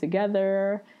you two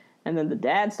together. And then the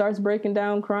dad starts breaking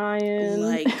down crying.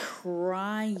 Like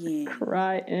crying.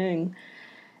 Crying.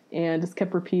 And just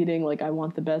kept repeating, like, I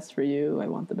want the best for you. I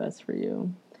want the best for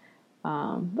you.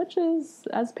 Which is,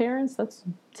 as parents, that's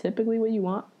typically what you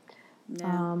want.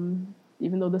 Yeah.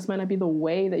 Even though this might not be the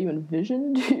way that you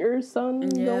envisioned your son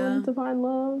going to find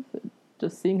love.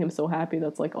 Just seeing him so happy,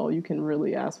 that's like all you can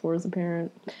really ask for as a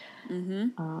parent.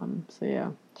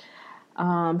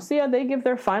 They give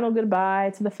their final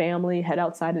goodbye to the family, head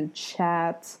outside and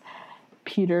chat.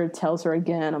 Peter tells her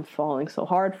again, I'm falling so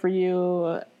hard for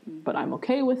you, but I'm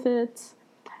okay with it.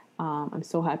 I'm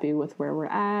so happy with where we're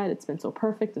at. It's been so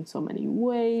perfect in so many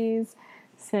ways.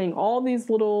 Saying all these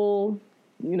little,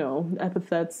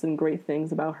 epithets and great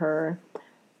things about her,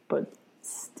 but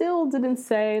still didn't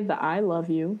say the I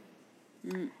love you.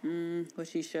 Which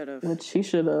she should have,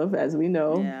 as we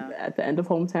know. At the end of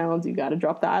Hometowns, you got to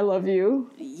drop the I love you.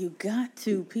 You got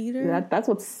to, Peter. That's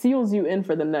what seals you in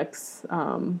for the next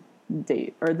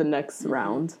date, or the next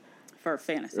round. For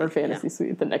fantasy. Or fantasy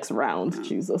suite. The next round.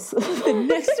 Jesus. The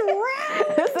next round?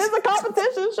 This is a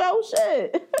competition show.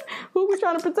 Shit. Who we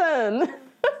trying to pretend?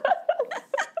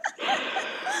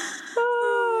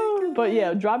 But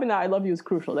yeah, dropping that I love you is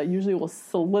crucial. That usually will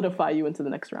solidify you into the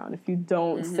next round. If you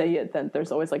don't say it, then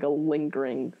there's always like a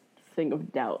lingering thing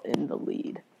of doubt in the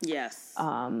lead. Yes.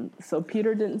 So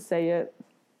Peter didn't say it.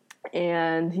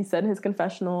 And he said in his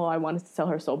confessional, I wanted to tell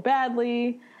her so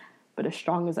badly, but as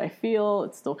strong as I feel,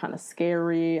 it's still kind of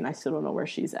scary, and I still don't know where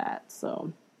she's at.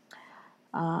 So,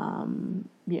 and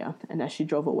as she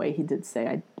drove away, he did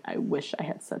say, I wish I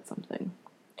had said something.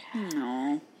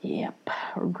 No. Yep.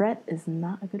 Regret is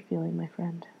not a good feeling, my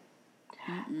friend.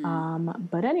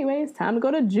 But anyways, time to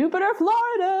go to Jupiter,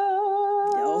 Florida.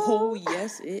 Oh,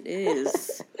 yes, it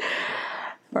is.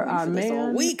 For our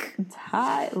man,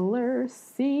 Tyler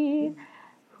C.,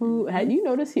 who, had you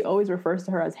noticed he always refers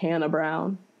to her as Hannah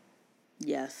Brown?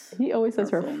 Yes. He always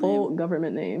says her full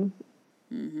government name.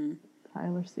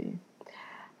 Tyler C.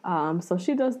 So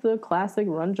she does the classic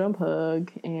run, jump,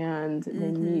 hug, and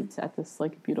they meet at this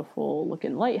like beautiful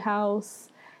looking lighthouse.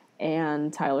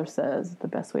 And Tyler says the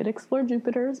best way to explore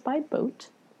Jupiter is by boat.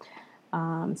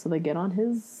 So they get on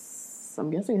his, I'm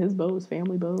guessing his boat, his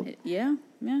family boat. Yeah.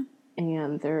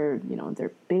 And they're, in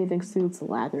their bathing suits,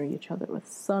 lathering each other with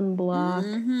sunblock.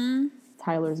 Mm-hmm.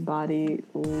 Tyler's body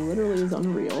literally is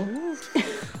unreal.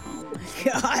 Oh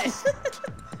my God.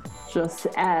 Just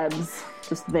abs,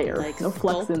 just there. Like no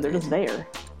flexing, they're just there.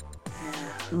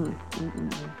 Yeah.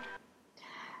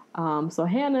 So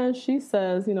Hannah, she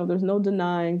says, there's no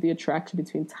denying the attraction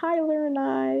between Tyler and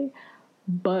I,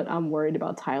 but I'm worried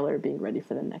about Tyler being ready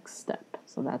for the next step.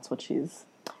 So that's what she's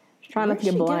trying not to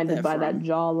get blinded by that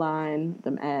jawline,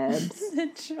 them abs.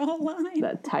 That jawline.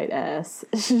 That tight ass.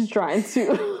 She's trying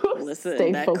to listen,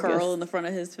 stay that focused. Curl in the front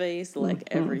of his face, like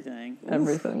everything.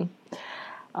 Everything.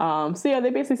 So yeah, they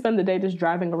basically spend the day just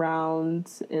driving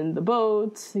around in the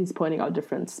boat. He's pointing out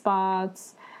different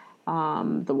spots.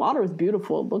 The water was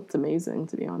beautiful. It looked amazing,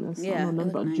 to be honest. Yeah, I don't know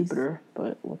about nice. Jupiter, but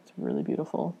it looked really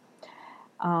beautiful.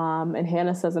 And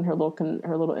Hannah says in her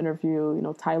little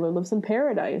interview, Tyler lives in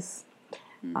paradise.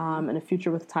 And a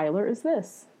future with Tyler is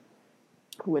this,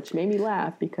 which made me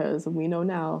laugh because we know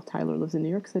now Tyler lives in New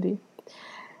York City.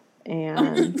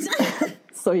 And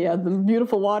so, yeah, the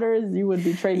beautiful waters, you would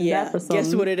be trading that for some...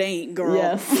 Guess what it ain't, girl?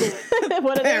 Yes.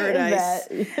 What it Paradise.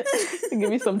 ain't is that. Give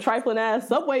me some trifling-ass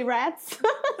Subway rats.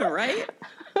 Right?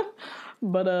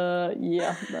 But,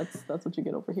 yeah, that's what you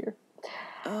get over here.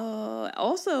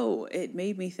 Also, it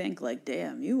made me think, like,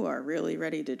 damn, you are really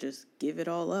ready to just give it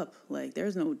all up. Like,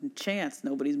 there's no chance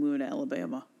nobody's moving to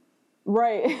Alabama.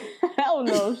 Right. Hell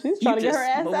no. She's trying to get her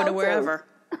ass moving out to wherever.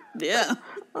 Yeah.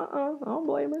 I don't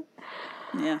blame her.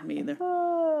 Yeah, me either.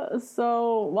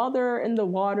 So while they're in the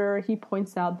water, he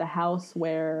points out the house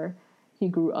where he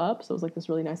grew up. So it was like this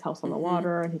really nice house on the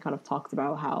water. And he kind of talked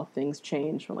about how things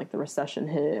changed when like the recession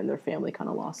hit and their family kind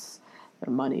of lost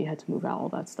their money, had to move out, all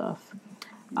that stuff.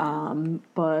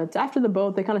 But after the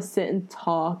boat, they kind of sit and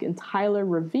talk. And Tyler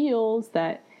reveals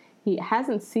that he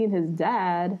hasn't seen his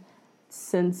dad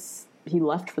since he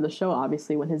left for the show,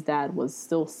 obviously, when his dad was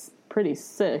still pretty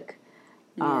sick.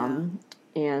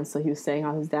 And so he was saying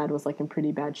how his dad was like in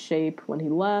pretty bad shape when he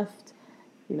left.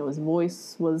 His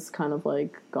voice was kind of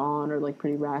like gone or like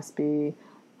pretty raspy.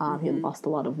 He had lost a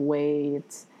lot of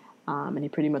weight. And he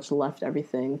pretty much left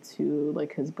everything to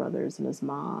like his brothers and his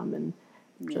mom and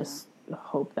just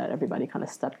hope that everybody kind of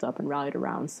stepped up and rallied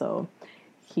around. So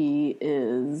he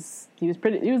was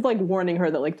like warning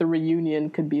her that like the reunion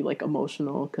could be like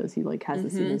emotional because he like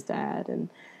hasn't seen his dad, and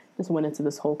just went into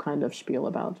this whole kind of spiel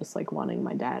about just like wanting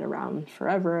my dad around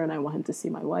forever, and I want him to see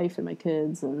my wife and my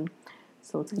kids, and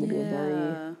so it's going to be a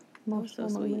very emotional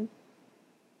moment.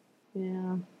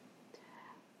 Yeah.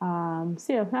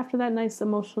 So yeah, after that nice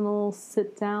emotional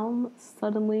sit down,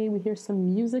 suddenly we hear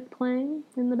some music playing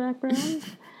in the background,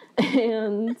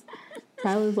 and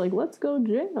Tyler's like, "Let's go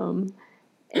jam,"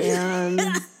 and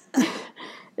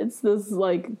it's this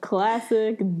like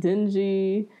classic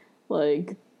dingy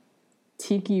like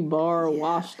tiki bar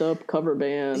washed up cover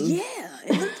band. Yeah,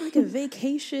 it looked like a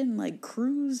vacation, like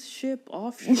cruise ship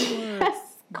offshore.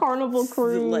 Yes, Carnival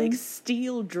cruise. Like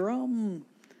steel drum.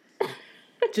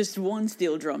 Just one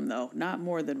steel drum, though. Not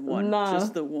more than one. Nah,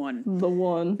 just the one. The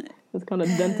one. It's kind of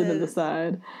dented in the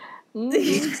side.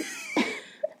 This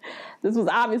was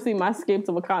obviously my escape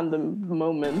to Wakanda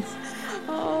moment.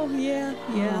 Oh, yeah.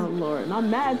 Oh, Lord. And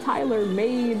I'm mad Tyler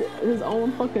made his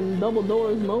own fucking double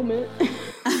doors moment.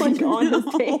 Like on his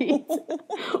page.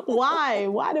 Why?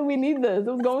 Why did we need this?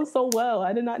 It was going so well.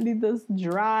 I did not need this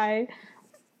dry,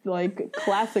 like,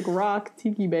 classic rock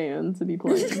tiki band to be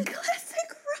playing.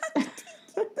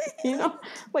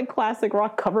 Like classic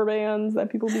rock cover bands that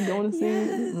people be going to see.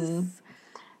 Yes.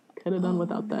 Could have done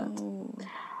without that.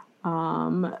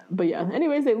 But yeah,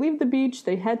 anyways, they leave the beach.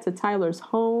 They head to Tyler's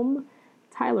home.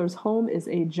 Tyler's home is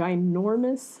a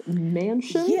ginormous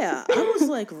mansion. Yeah, I was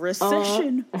like,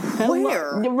 recession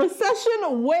where?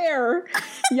 Recession where?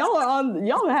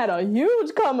 Y'all had a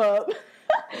huge come up.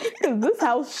 Because this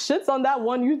house shits on that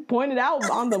one you pointed out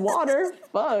on the water.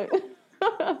 Fuck.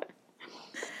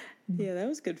 Yeah, that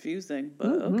was confusing, but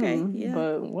okay, yeah.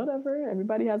 But whatever,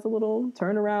 everybody has a little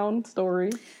turnaround story.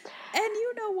 And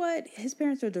you know what? His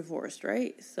parents are divorced,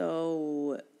 right?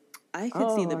 So I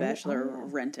could see The Bachelor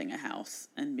renting a house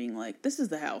and being like, this is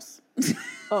the house.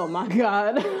 Oh my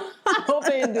God. I hope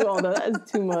they didn't do all that. That is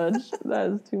too much. That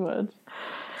is too much.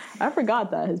 I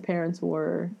forgot that his parents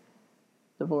were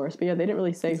divorced. But yeah, they didn't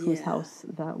really say whose house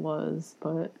that was.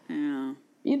 But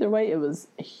either way, it was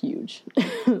huge.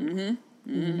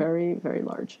 Very, very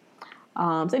large.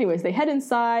 So anyways, they head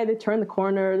inside, they turn the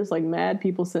corner, there's like mad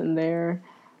people sitting there.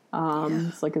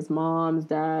 It's like his mom, his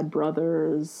dad,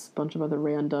 brothers, a bunch of other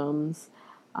randoms.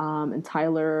 And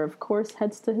Tyler, of course,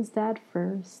 heads to his dad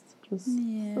first. Just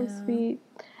so sweet.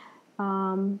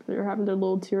 They're having their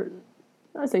little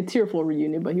tearful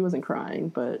reunion, but he wasn't crying,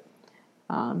 but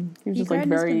he was just like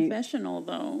very... his confessional,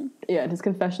 though. Yeah, at his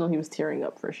confessional, he was tearing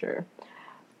up for sure.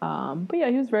 But yeah,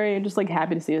 he was very just like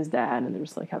happy to see his dad, and they were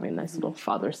just like having a nice little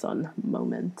father-son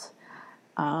moment.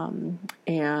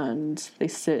 And they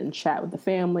sit and chat with the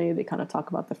family. They kind of talk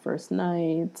about the first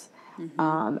night.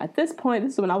 At this point,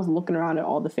 this is when I was looking around at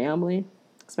all the family.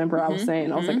 Because remember I was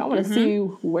saying, I was like, I want to see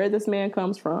where this man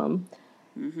comes from.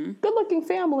 Good-looking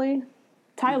family.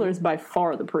 Tyler's by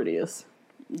far the prettiest.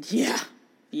 Yeah.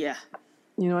 You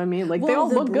know what I mean? Like, they all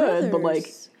look good, but,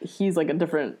 like, he's, like, a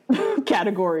different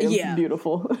category of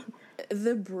beautiful.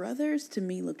 The brothers, to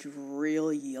me, looked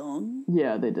real young.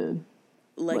 Yeah, they did.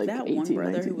 Like that 18, one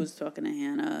brother 19. who was talking to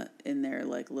Hannah in their,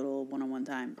 like, little one-on-one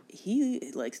time,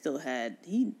 he, like,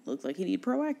 he looked like he needed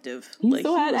Proactive. He like,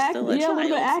 still had acne. Yeah, a little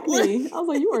bit acne. I was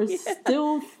like, you are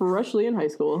still freshly in high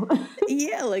school.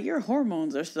 Yeah, like, your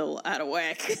hormones are still out of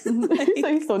whack. Like,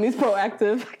 so he still needs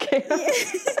Proactive.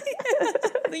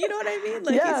 You know what I mean?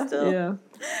 Like,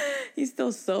 he's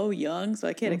still so young, so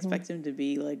I can't expect him to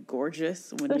be, like,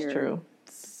 gorgeous when you're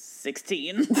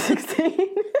 16. 16.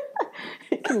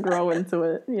 He can grow into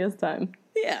it. He has time.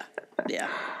 Yeah.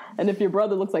 And if your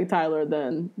brother looks like Tyler,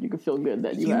 then you can feel good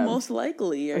that you have most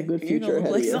likely a good future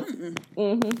ahead of you.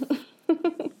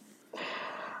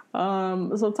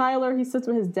 So Tyler, he sits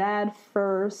with his dad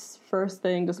first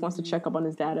thing, just wants to check up on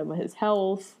his dad about his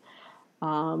health.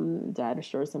 Dad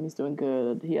assures him he's doing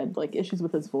good. He had like issues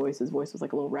with his voice. His voice was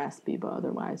like a little raspy, but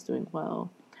otherwise doing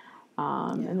well.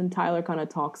 And then Tyler kind of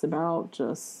talks about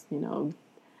just,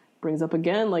 brings up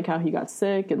again, like how he got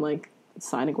sick and like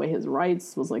signing away his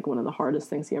rights was like one of the hardest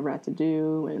things he ever had to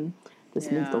do. And this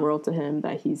means the world to him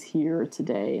that he's here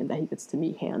today and that he gets to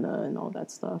meet Hannah and all that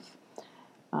stuff.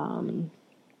 And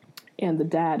the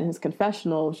dad in his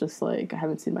confessional was just like, I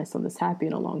haven't seen my son this happy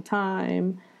in a long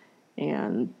time.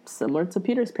 And similar to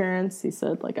Peter's parents, he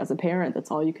said, like, as a parent,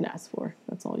 that's all you can ask for.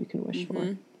 That's all you can wish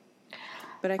for.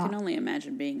 But I can only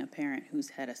imagine being a parent who's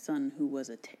had a son who was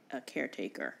a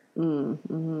caretaker.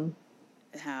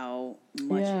 How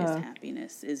much his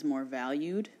happiness is more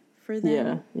valued for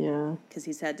them. Yeah. Because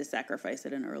he's had to sacrifice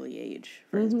at an early age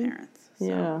for his parents. So.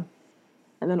 Yeah.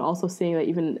 And then also seeing that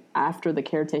even after the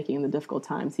caretaking and the difficult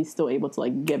times, he's still able to,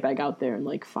 like, get back out there and,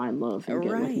 like, find love and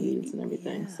get what he needs and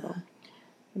everything. Yeah. So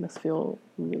it must feel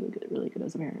really good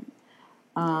as a parent.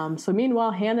 So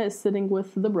meanwhile, Hannah is sitting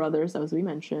with the brothers, as we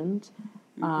mentioned.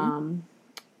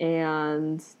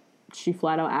 And she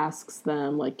flat out asks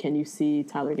them, like, can you see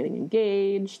Tyler getting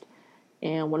engaged?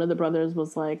 And one of the brothers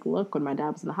was like, look, when my dad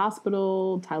was in the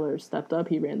hospital, Tyler stepped up.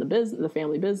 He ran the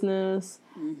family business.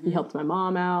 He helped my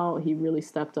mom out. He really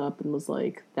stepped up and was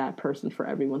like that person for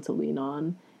everyone to lean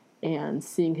on. And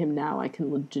seeing him now, I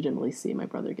can legitimately see my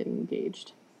brother getting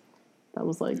engaged. That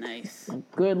was like a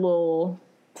good little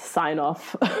sign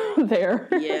off there.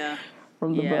 Yeah.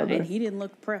 From the brother. And he didn't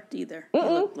look prepped either. He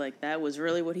looked like that was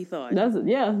really what he thought.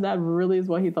 That really is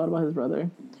what he thought about his brother.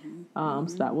 So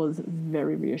that was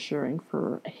very reassuring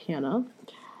for Hannah.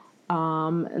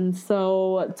 And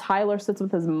so Tyler sits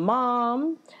with his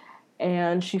mom,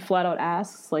 and she flat out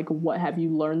asks, like, what have you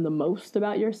learned the most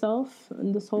about yourself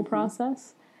in this whole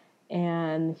process?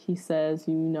 And he says,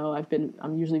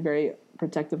 I'm usually very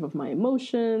protective of my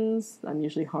emotions. I'm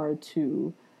usually hard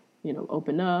to,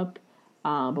 open up.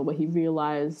 But what he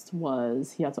realized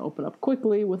was he had to open up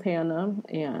quickly with Hannah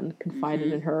and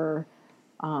confided in her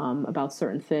about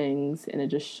certain things. And it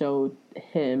just showed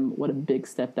him what a big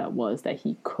step that was, that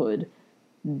he could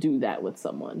do that with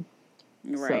someone.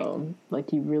 Right. So,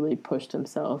 like, he really pushed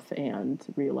himself and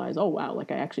realized, oh, wow,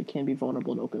 like, I actually can be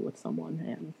vulnerable and open with someone.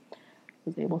 And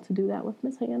was able to do that with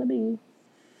Miss Hannah B.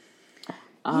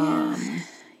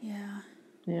 Yeah.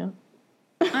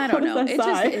 I don't know. It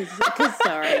just is. Cause,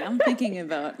 sorry, I'm thinking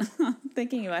about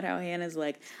how Hannah's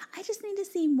like, I just need to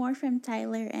see more from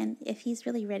Tyler and if he's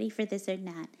really ready for this or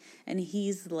not. And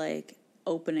he's like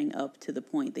opening up to the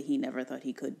point that he never thought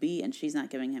he could be, and she's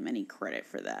not giving him any credit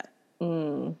for that.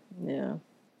 Yeah.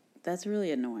 That's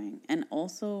really annoying. And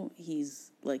also,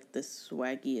 he's like the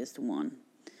swaggiest one.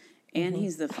 And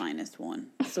he's the finest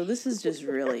one. So this is just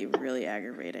really, really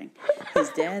aggravating. His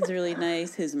dad's really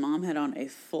nice. His mom had on a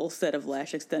full set of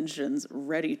lash extensions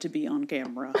ready to be on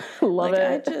camera. Love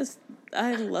it.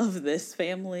 I love this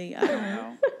family. I don't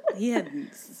know. He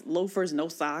had loafers, no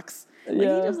socks. Like, he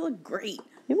just looked great.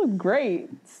 He looked great.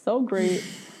 So great.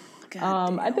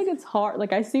 I think it's hard.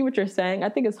 Like, I see what you're saying. I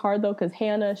think it's hard, though, because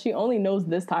Hannah, she only knows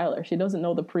this Tyler. She doesn't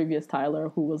know the previous Tyler,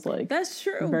 who was, like, that's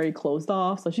true, very closed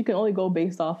off. So she can only go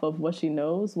based off of what she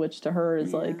knows, which to her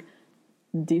is, like,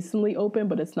 decently open,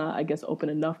 but it's not, I guess, open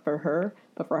enough for her.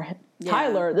 But for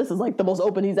Tyler, this is, like, the most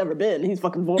open he's ever been. He's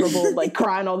fucking vulnerable, like,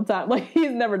 crying all the time. Like,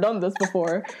 he's never done this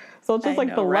before. So it's just,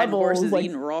 like, the levels. Horses, like,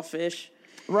 eating raw fish.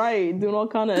 Right, doing all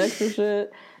kind of extra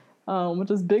shit.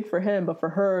 Which is big for him, but for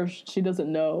her, she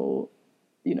doesn't know,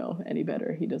 any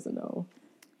better. He doesn't know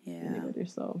any better.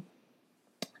 So,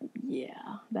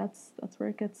 yeah, that's where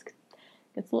it gets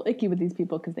a little icky with these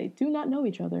people because they do not know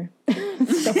each other.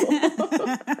 So,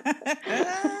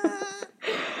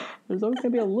 there's always going to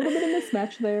be a little bit of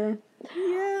mismatch there.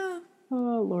 Yeah.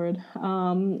 Oh, Lord.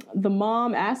 The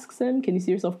mom asks him, can you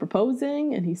see yourself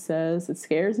proposing? And he says, it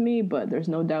scares me, but there's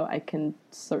no doubt I can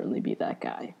certainly be that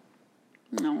guy.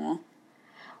 No.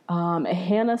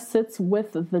 Hannah sits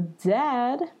with the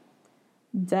dad.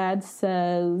 Dad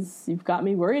says, you've got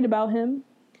me worried about him.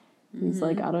 He's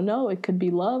like, I don't know. It could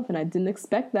be love, and I didn't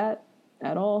expect that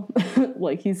at all.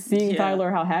 Like, he's seeing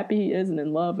Tyler, how happy he is and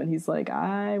in love, and he's like,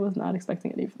 I was not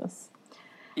expecting any of this.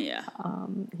 Yeah.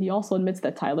 He also admits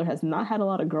that Tyler has not had a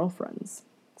lot of girlfriends.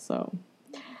 So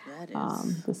that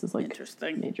is this is, like,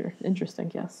 interesting.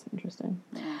 Interesting, yes. Interesting.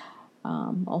 Yeah.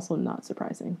 Also not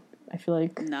surprising. I feel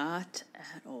like... Not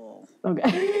at all.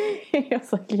 Okay.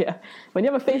 It's like, yeah. When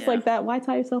you have a face like that, why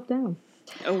tie yourself down?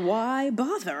 Why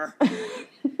bother?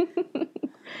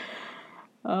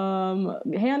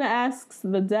 Hannah asks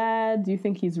the dad, do you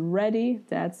think he's ready?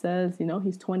 Dad says,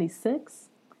 he's 26.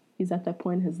 He's at that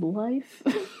point in his life.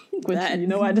 Which, that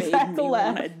I just have to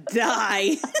laugh. I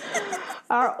die.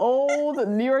 Our old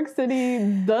New York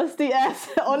City dusty ass,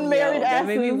 unmarried ass. That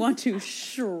made me want to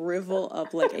shrivel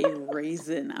up like a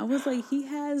raisin. I was like, he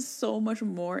has so much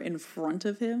more in front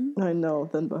of him. I know,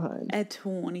 than behind. At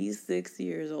 26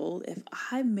 years old, if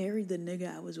I married the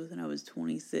nigga I was with when I was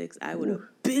 26, I would have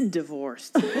been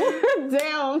divorced.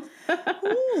 Damn.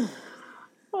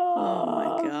 Oh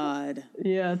my God.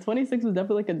 Yeah, 26 was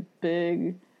definitely like a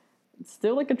big,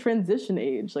 still like a transition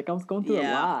age. Like, I was going through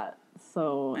a lot.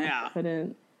 So I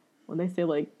couldn't, when they say,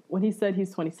 like, when he said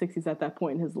he's 26, he's at that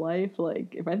point in his life.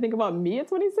 Like, if I think about me at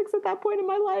 26 at that point in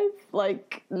my life,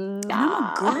 like, nah. I'm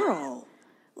a girl.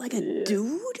 Like a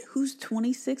dude who's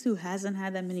 26 who hasn't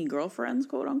had that many girlfriends,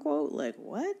 quote unquote. Like,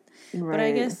 what? Right. But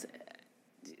I guess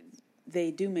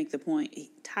they do make the point.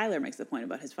 Tyler makes the point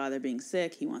about his father being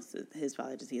sick. He wants his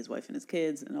father to see his wife and his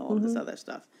kids and all of this other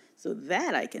stuff. So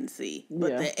that I can see.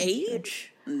 But the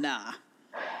age? Nah.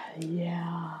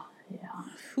 Yeah.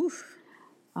 Whew.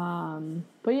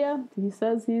 But yeah, he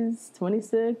says he's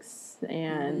 26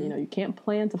 and, you can't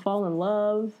plan to fall in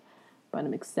love, but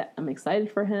I'm excited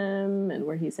for him and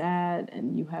where he's at,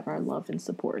 and you have our love and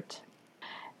support.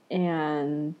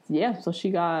 And yeah, so she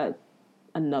got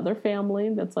another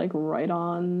family that's like right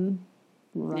on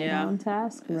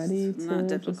task, ready to not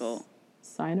difficult.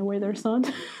 Just sign away their son.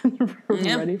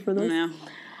 Ready for this. Yeah.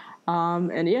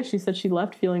 And yeah, she said she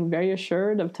left feeling very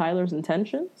assured of Tyler's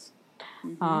intentions.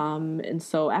 And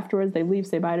so afterwards they leave,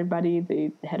 say bye to everybody.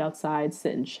 They head outside,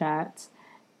 sit and chat,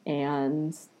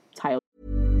 and Tyler.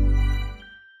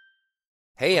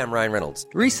 Hey, I'm Ryan Reynolds.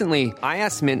 Recently, I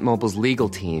asked Mint Mobile's legal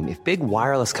team if big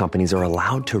wireless companies are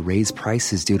allowed to raise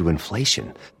prices due to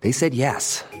inflation. They said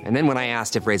yes. And then when I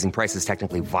asked if raising prices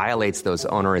technically violates those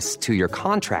onerous 2-year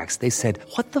contracts, they said,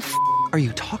 what the f*** are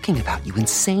you talking about, you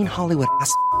insane Hollywood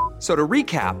ass f- So to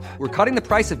recap, we're cutting the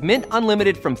price of Mint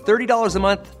Unlimited from $30 a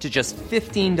month to just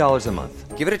 $15 a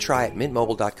month. Give it a try at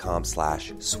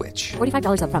mintmobile.com/switch.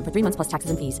 $45 up front for 3 months plus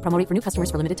taxes and fees. Promo rate for new customers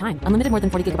for limited time. Unlimited more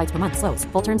than 40 gigabytes per month. Slows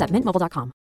full terms at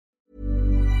mintmobile.com.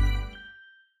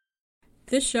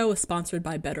 This show is sponsored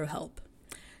by BetterHelp.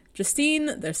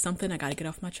 Justine, there's something I gotta get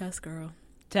off my chest, girl.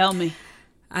 Tell me.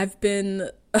 I've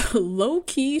been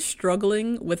low-key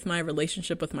struggling with my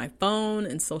relationship with my phone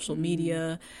and social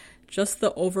media. Just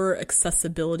the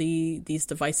over-accessibility these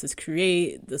devices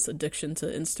create, this addiction to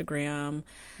Instagram,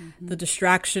 the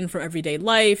distraction from everyday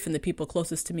life and the people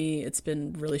closest to me, it's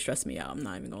been really stressing me out. I'm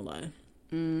not even gonna lie.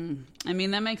 I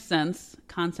mean, that makes sense.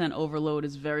 Content overload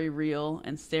is very real,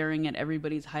 and staring at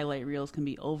everybody's highlight reels can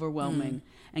be overwhelming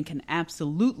and can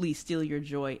absolutely steal your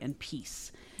joy and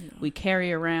peace. Yeah. We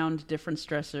carry around different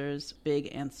stressors, big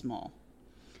and small.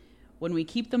 When we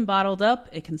keep them bottled up,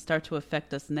 it can start to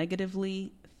affect us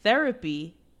negatively.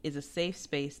 Therapy is a safe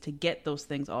space to get those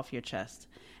things off your chest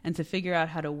and to figure out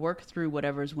how to work through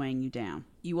whatever's weighing you down.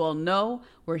 You all know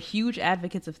we're huge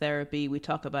advocates of therapy. We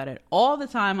talk about it all the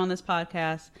time on this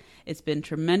podcast. It's been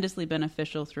tremendously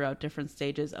beneficial throughout different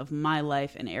stages of my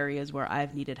life and areas where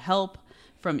I've needed help,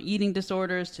 from eating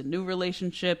disorders to new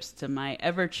relationships to my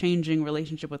ever-changing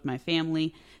relationship with my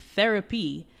family.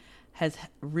 Therapy has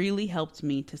really helped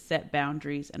me to set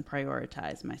boundaries and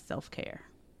prioritize my self-care.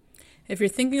 If you're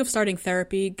thinking of starting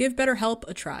therapy, give BetterHelp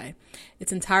a try.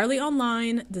 It's entirely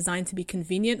online, designed to be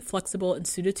convenient, flexible, and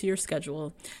suited to your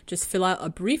schedule. Just fill out a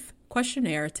brief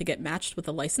questionnaire to get matched with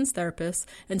a licensed therapist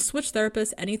and switch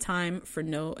therapists anytime for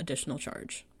no additional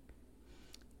charge.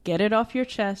 Get it off your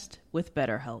chest with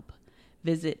BetterHelp.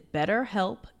 Visit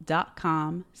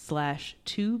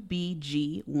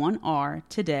betterhelp.com/2BG1R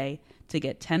today to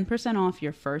get 10% off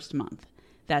your first month.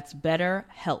 That's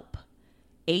BetterHelp.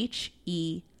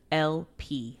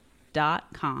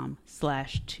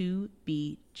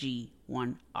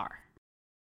 HELP.com/2BG1R.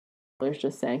 Tyler's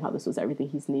just saying how this was everything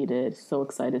he's needed, so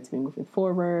excited to be moving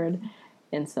forward,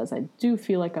 and says, I do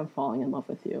feel like I'm falling in love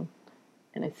with you.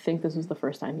 And I think this was the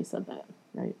first time he said that,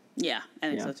 right? Yeah, I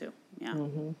think so too. Yeah.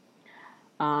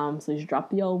 So you drop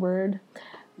the L word,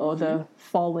 or the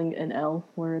falling in L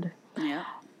word. Yeah.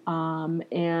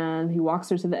 And he walks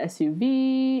her to the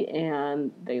SUV,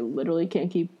 and they literally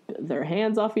can't keep their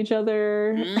hands off each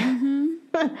other.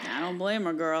 I don't blame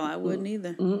her, girl. I wouldn't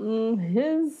either.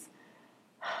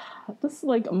 This is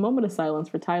like a moment of silence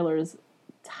for Tyler's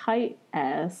tight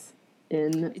ass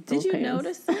in Did those you pants.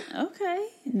 notice it? Okay.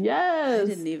 Yes. I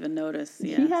didn't even notice.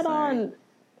 Yeah, he had sorry. on,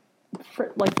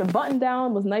 like, the button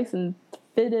down was nice and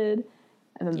fitted,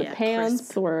 and then the pants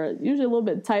crisp. were usually a little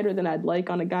bit tighter than I'd like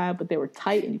on a guy, but they were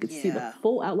tight, and you could see the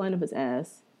full outline of his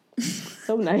ass.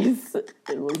 So nice.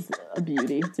 It was a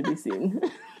beauty to be seen.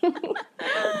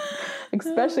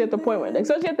 Especially at the point when,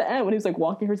 especially at the end when he was like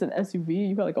walking her to the SUV,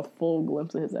 you got like a full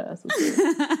glimpse of his ass.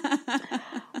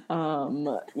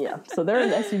 Yeah. So they're in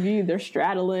the SUV, they're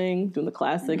straddling, doing the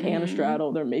classic Hannah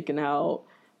straddle. They're making out.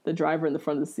 The driver in the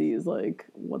front of the seat is like,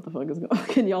 "What the fuck is going on?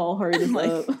 Can y'all hurry this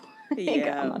up?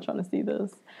 Yeah. I'm not trying to see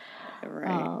this."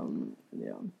 Right.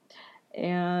 Yeah.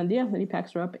 And yeah, then he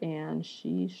packs her up and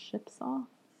she ships off.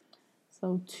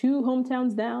 So 2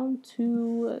 hometowns down,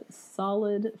 2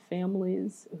 solid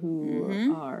families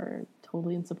who are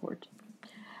totally in support.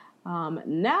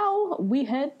 Now we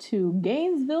head to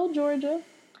Gainesville, Georgia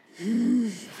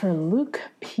for Luke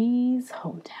P's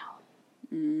hometown.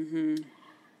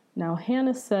 Now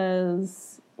Hannah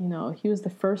says, he was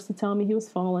the first to tell me he was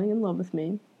falling in love with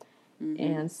me.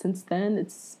 And since then,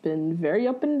 it's been very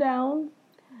up and down.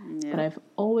 But I've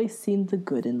always seen the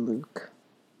good in Luke.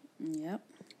 Yep.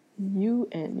 You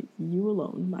and you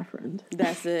alone, my friend.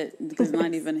 That's it. Because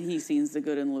not even he sees the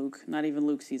good in Luke. Not even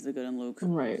Luke sees the good in Luke.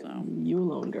 Right. So. You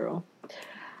alone, girl.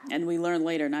 And we learn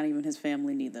later, not even his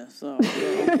family neither. So,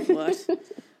 what?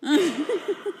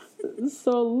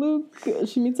 So Luke,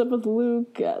 she meets up with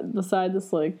Luke beside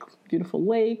this like beautiful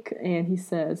lake, and he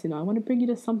says, I want to bring you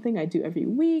to something I do every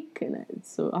week, and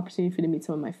it's an opportunity for you to meet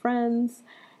some of my friends,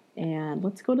 and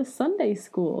let's go to Sunday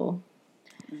school.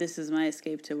 This is my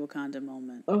escape to Wakanda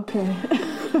moment. Okay.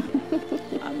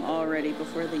 I'm already,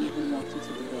 before they even walked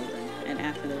into the building, and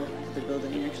after they walked into the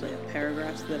building, I actually have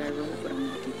paragraphs that I wrote, but I'm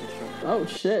going to keep it short. Oh,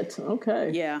 shit.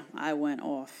 Okay. Yeah, I went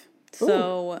off.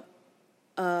 So,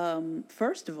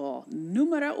 first of all,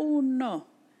 numero uno.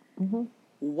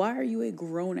 Why are you a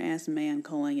grown-ass man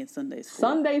calling it Sunday school?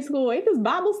 Sunday school. Ain't this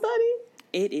Bible study?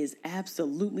 It is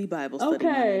absolutely Bible study.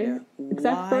 Okay.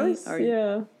 Except first,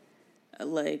 yeah.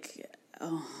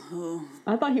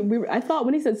 I thought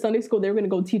when he said Sunday school, they were going to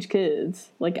go teach kids,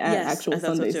 like at actual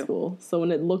Sunday school. So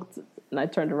when it looked, and I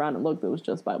turned around and looked, it was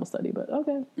just Bible study, but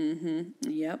okay.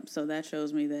 Yep. So that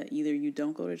shows me that either you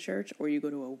don't go to church or you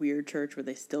go to a weird church where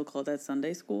they still call that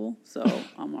Sunday school. So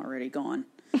I'm already gone.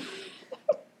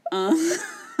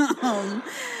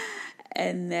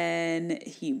 And then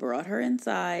he brought her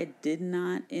inside, did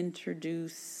not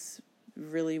introduce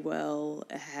really well,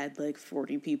 had like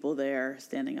 40 people there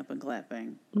standing up and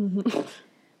clapping,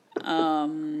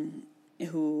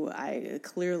 who I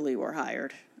clearly were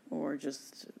hired, or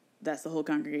just that's the whole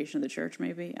congregation of the church,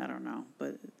 maybe, I don't know,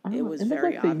 but it was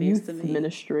very like obvious the youth to me.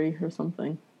 Ministry or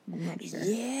something. I'm not sure.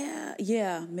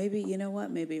 Yeah, maybe, you know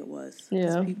what, maybe it was. Yeah.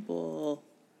 Because people,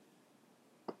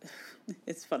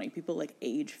 it's funny, people like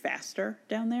age faster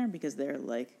down there because they're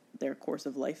like, their course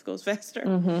of life goes faster.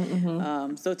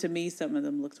 So to me, some of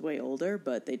them looked way older,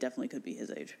 but they definitely could be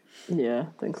his age. Yeah,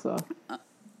 I think so.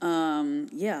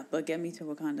 Yeah, but get me to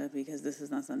Wakanda because this is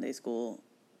not Sunday school.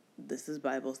 This is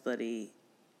Bible study.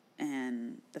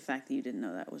 And the fact that you didn't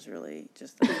know that was really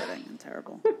just upsetting and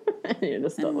terrible. You're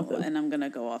just done with it. And I'm going to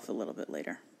go off a little bit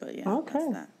later. But yeah, Okay.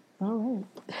 that's that. All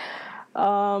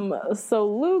right.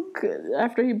 So Luke,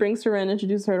 after he brings her in,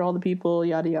 introduces her to all the people,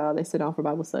 yada yada, they sit down for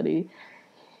Bible study.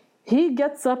 He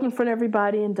gets up in front of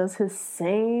everybody and does his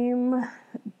same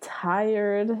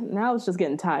tired, now it's just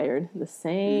getting tired, the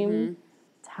same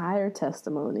tired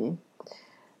testimony,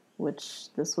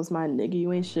 which this was my nigga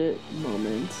you ain't shit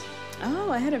moment.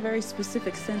 Oh, I had a very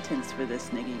specific sentence for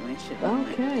this nigga you ain't shit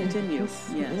moment. Okay. Continue.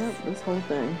 Yes. Yes. This whole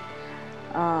thing.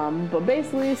 But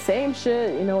basically, same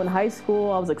shit. You know, in high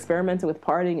school, I was experimenting with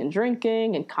partying and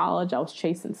drinking. In college, I was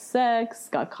chasing sex,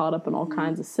 got caught up in all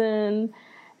kinds of sin.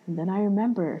 And then I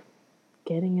remember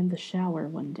getting in the shower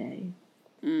one day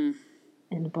and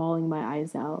bawling my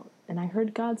eyes out. And I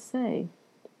heard God say,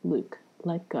 Luke,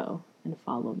 let go and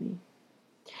follow me.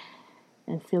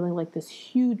 And feeling like this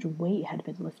huge weight had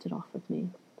been lifted off of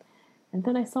me. And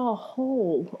then I saw a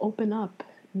hole open up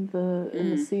in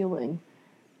the ceiling.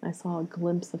 I saw a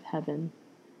glimpse of heaven,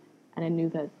 and I knew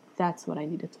that that's what I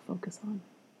needed to focus on.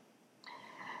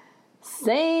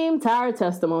 Same tired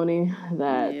testimony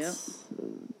that is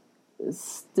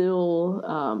still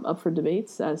up for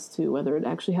debates as to whether it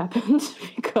actually happened,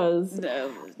 because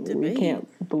we can't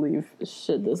believe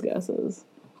shit this guy says.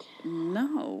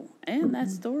 No, and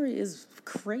that story is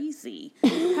crazy.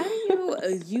 How do you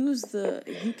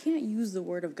you can't use the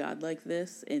word of God like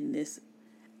this in this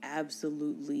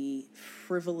absolutely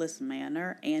frivolous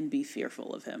manner and be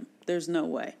fearful of him. There's no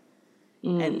way.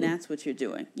 And that's what you're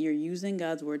doing. You're using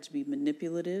God's word to be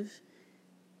manipulative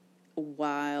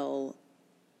while,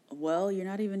 well, you're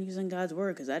not even using God's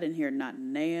word, because I didn't hear not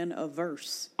nan a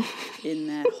verse in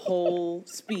that whole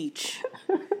speech.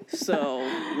 So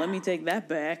let me take that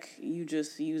back. You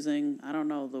just using, I don't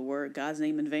know, the word God's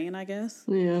name in vain, I guess.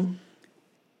 Yeah.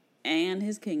 And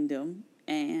his kingdom.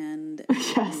 And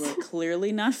you are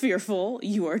clearly not fearful.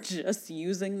 You are just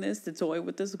using this to toy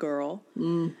with this girl.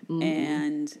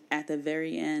 And at the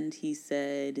very end, he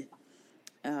said,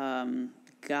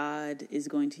 God is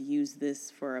going to use this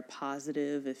for a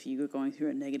positive if you are going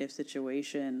through a negative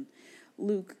situation.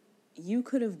 Luke, you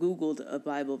could have Googled a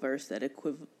Bible verse that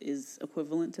is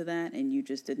equivalent to that, and you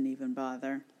just didn't even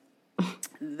bother.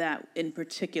 That in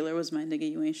particular was my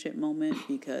nigga you ain't shit moment,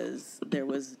 because there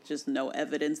was just no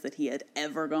evidence that he had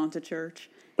ever gone to church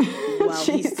while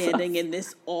he's standing in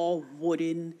this all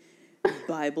wooden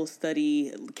Bible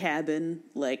study cabin.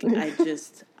 Like,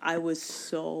 I was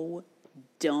so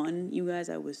done, you guys.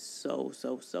 I was so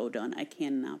done. I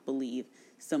cannot believe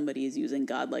somebody is using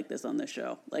God like this on the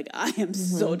show. Like, I am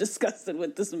so disgusted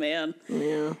with this man.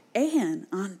 Yeah. And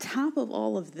on top of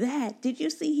all of that, did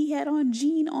you see he had on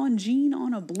jean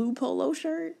on a blue polo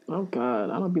shirt? Oh,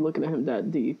 God. I don't be looking at him that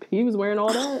deep. He was wearing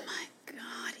all that? Oh, my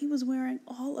God. He was wearing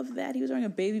all of that. He was wearing a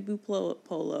baby blue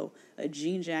polo, a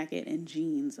jean jacket, and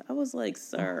jeans. I was like,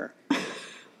 sir,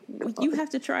 you have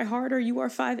to try harder. You are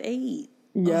 5'8".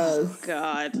 Yes. Oh,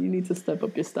 God. You need to step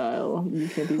up your style. You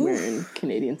can't be wearing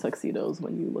Canadian tuxedos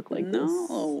when you look like this.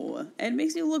 No. It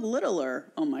makes you look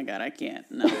littler. Oh, my God, I can't.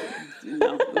 No.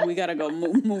 We got to go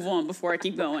move on before I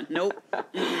keep going. Nope.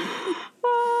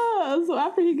 So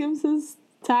after he gives his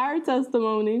tired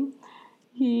testimony,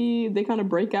 they kind of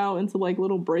break out into like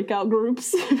little breakout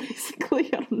groups,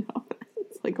 basically. I don't know.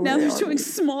 Like, now they're doing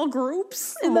small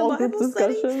groups in the Bible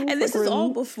study, and this is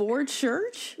all before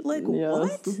church. Like,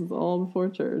 what? This is all before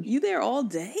church. You there all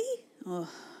day? Oh.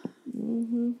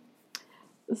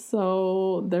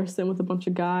 So they're sitting with a bunch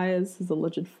of guys, his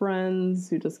alleged friends,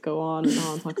 who just go on and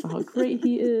on, talk about how great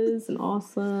he is and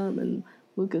awesome, and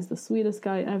Luke is the sweetest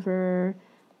guy ever.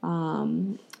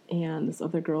 And this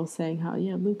other girl saying how,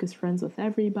 yeah, Luke is friends with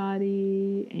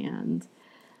everybody, and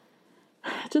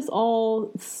just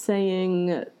all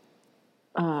saying,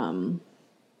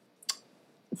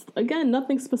 again,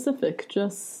 nothing specific,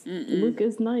 just Luke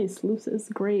is nice, Luke is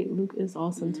great, Luke is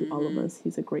awesome to all of us,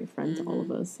 he's a great friend to all of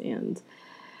us, and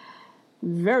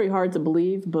very hard to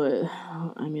believe, but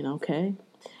I mean, okay.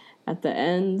 At the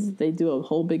end, they do a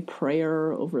whole big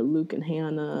prayer over Luke and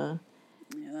Hannah,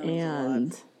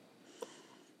 and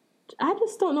I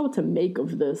just don't know what to make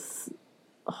of this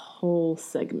whole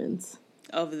segment.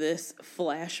 Of this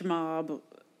flash mob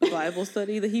Bible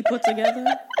study that he put together?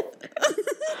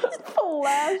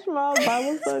 Flash mob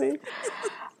Bible study?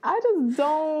 I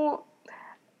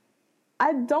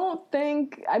don't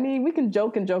think, I mean, we can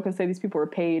joke and say these people were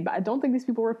paid, but I don't think these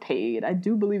people were paid. I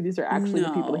do believe these are actually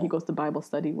the people that he goes to Bible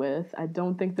study with. I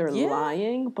don't think they're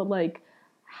lying, but like,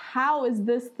 how is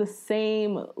this the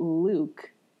same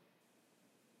Luke?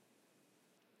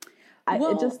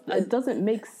 It doesn't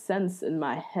make sense in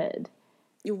my head.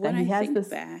 When he I has think this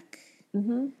back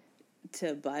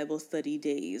to Bible study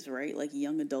days, right? Like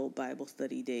young adult Bible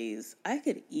study days, I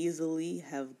could easily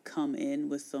have come in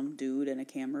with some dude and a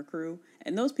camera crew,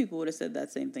 and those people would have said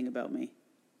that same thing about me.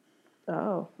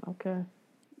 Oh, okay.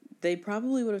 They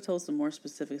probably would have told some more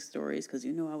specific stories because,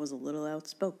 you know, I was a little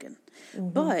outspoken.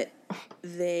 But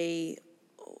they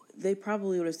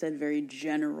probably would have said very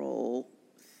general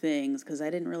things because I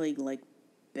didn't really, like,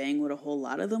 bang with a whole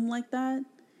lot of them like that.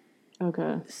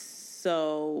 Okay.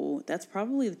 So that's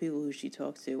probably the people who she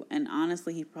talked to. And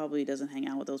honestly, he probably doesn't hang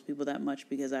out with those people that much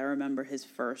because I remember his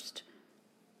first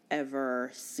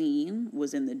ever scene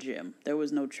was in the gym. There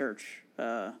was no church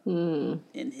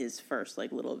in his first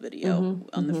like little video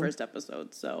on the first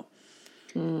episode. So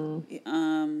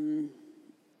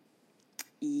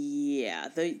yeah,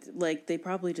 they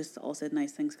probably just all said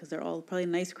nice things because they're all probably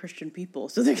nice Christian people,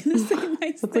 so they're gonna say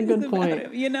nice That's things a good about point.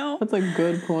 him, you know. That's a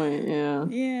good point.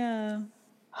 Yeah.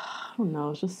 I don't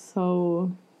know. It's just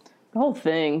so the whole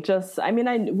thing. Just I mean,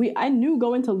 I knew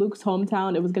going to Luke's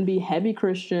hometown it was gonna be heavy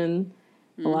Christian,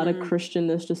 a lot of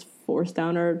Christianness just forced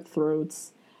down our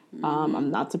throats.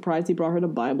 I'm not surprised he brought her to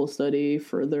Bible study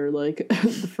for their like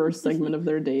the first segment of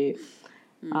their date.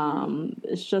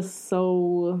 It's just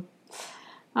so.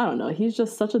 I don't know. He's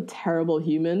just such a terrible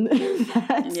human.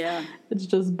 It's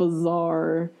just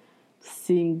bizarre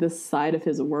seeing this side of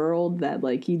his world that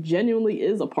like he genuinely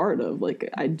is a part of. Like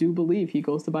I do believe he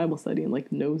goes to Bible study and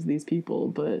like knows these people,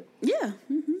 but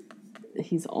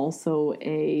he's also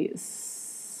a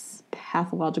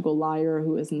pathological liar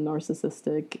who is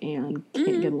narcissistic and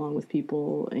can't get along with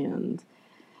people. And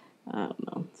I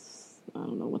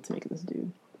don't know what to make of this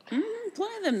dude.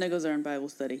 Plenty of them niggas are in Bible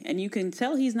study. And you can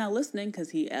tell he's not listening because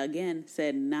he, again,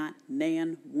 said not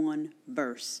nan one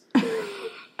verse.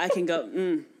 I can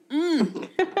go,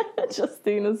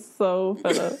 Justine is so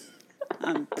fed up.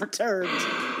 I'm perturbed.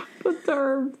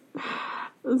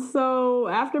 So,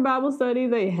 after Bible study,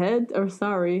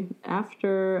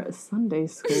 after Sunday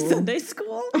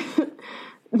school.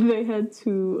 They head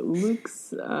to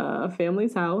Luke's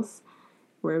family's house,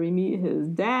 where we meet his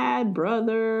dad,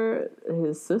 brother,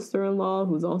 his sister-in-law,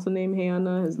 who's also named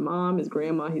Hannah, his mom, his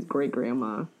grandma, his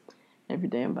great-grandma, every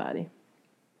damn body.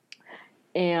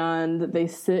 And they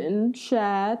sit and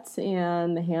chat,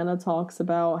 and Hannah talks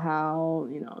about how,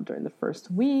 you know, during the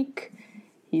first week,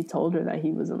 he told her that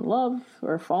he was in love,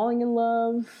 or falling in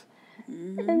love.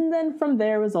 And then from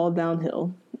there, it was all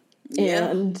downhill. Yeah.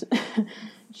 And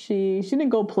she didn't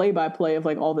go play by play of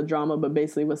like all the drama, but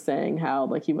basically was saying how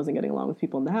like he wasn't getting along with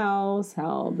people in the house,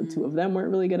 how the two of them weren't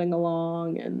really getting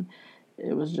along, and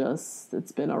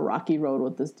it's been a rocky road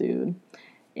with this dude.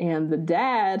 And the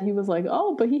dad, he was like,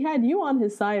 "Oh, but he had you on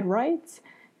his side, right?"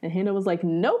 And Hannah was like,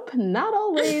 "Nope, not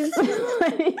always."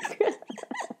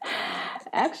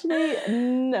 Actually,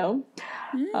 no.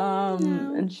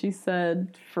 And she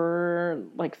said for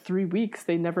like 3 weeks,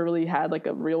 they never really had like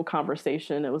a real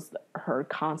conversation. It was her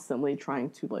constantly trying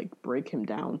to like break him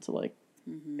down to like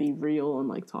be real and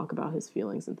like talk about his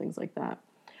feelings and things like that.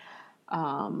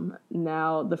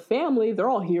 Now the family, they're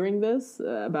all hearing this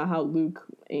about how Luke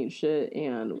ain't shit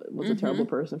and was a terrible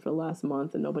person for the last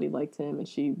month and nobody liked him and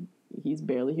he's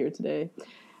barely here today.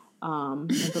 And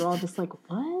they're all just like,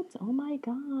 "What? Oh my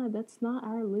God, that's not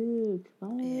our Luke."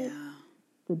 What? Yeah.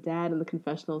 The dad in the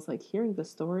confessional is like, hearing the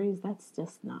stories, that's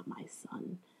just not my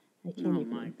son. I can't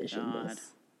even envision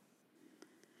this.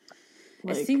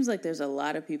 Like, it seems like there's a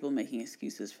lot of people making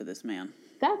excuses for this man.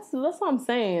 That's what I'm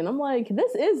saying. I'm like,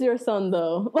 this is your son,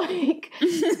 though. Like,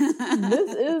 this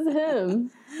is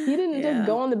him. He didn't just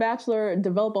go on The Bachelor,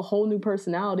 develop a whole new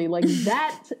personality. Like,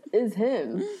 that is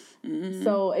him.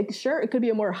 So, it could be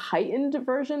a more heightened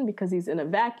version because he's in a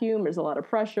vacuum. There's a lot of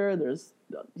pressure.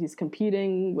 He's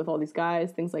competing with all these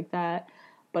guys, things like that.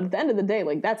 But at the end of the day,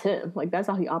 like, that's him. Like, that's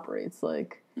how he operates.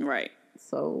 Like, right.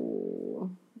 So,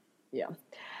 yeah.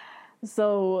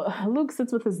 So Luke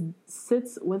sits with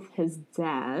his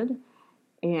dad,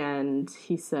 and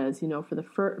he says,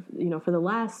 for the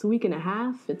last week and a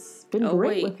half, it's been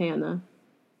great with Hannah.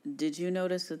 Did you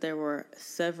notice that there were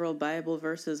several Bible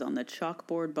verses on the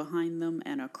chalkboard behind them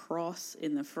and a cross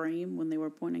in the frame when they were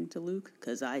pointing to Luke?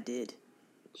 Because I did.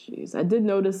 Jeez, I did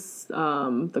notice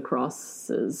the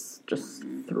crosses just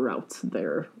throughout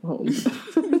their home.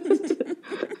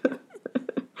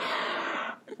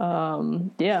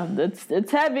 Yeah,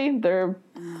 it's heavy. They're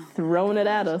throwing it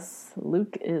at us.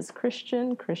 Luke is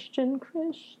Christian.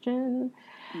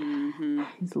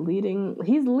 He's leading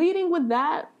with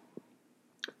that.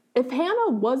 If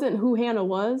Hannah wasn't who Hannah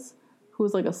was, who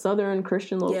was like a Southern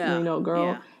Christian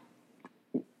girl,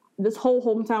 this whole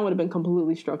hometown would have been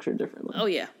completely structured differently. Oh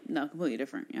yeah, no, completely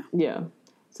different. Yeah. Yeah.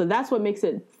 So that's what makes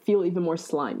it feel even more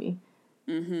slimy.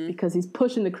 Because he's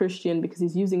pushing the Christian, because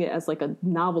he's using it as like a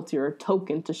novelty or a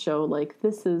token to show like,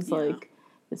 this is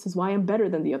why I'm better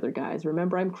than the other guys.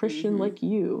 Remember, I'm Christian like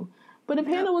you. But if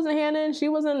Hannah wasn't Hannah and she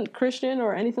wasn't Christian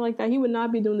or anything like that, he would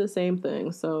not be doing the same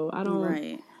thing. So I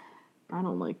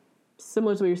don't like,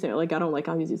 similar to what you're saying, like I don't like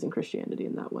how he's using Christianity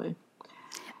in that way.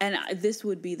 And this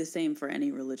would be the same for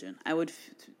any religion.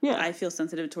 I feel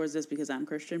sensitive towards this because I'm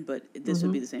Christian, but this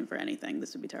would be the same for anything.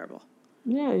 This would be terrible.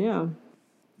 Yeah.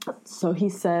 So he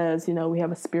says, we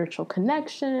have a spiritual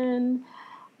connection.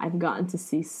 I've gotten to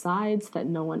see sides that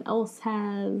no one else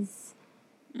has.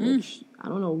 Which, I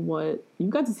don't know what... You've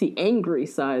got to see angry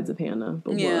sides of Hannah,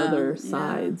 but what other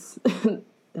sides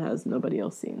has nobody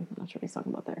else seen? I'm not sure what he's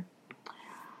talking about there.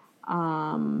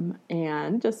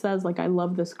 And just says, like, I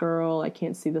love this girl. I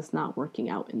can't see this not working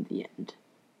out in the end.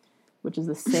 Which is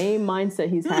the same mindset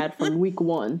he's had from week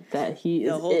 1, that he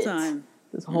is the whole time.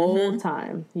 This whole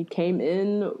time. He came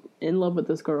in love with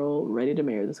this girl, ready to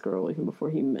marry this girl, even before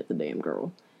he met the damn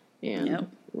girl. And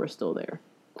we're still there.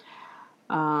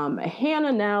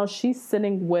 Hannah now, she's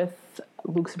sitting with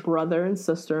Luke's brother and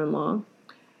sister-in-law.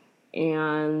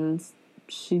 And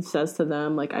she says to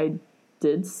them, like, I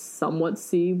did somewhat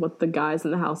see what the guys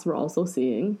in the house were also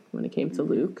seeing when it came to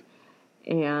Luke.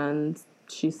 And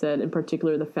she said, in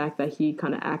particular, the fact that he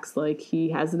kind of acts like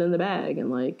he has it in the bag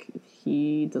and, like,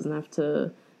 he doesn't have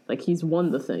to, like, he's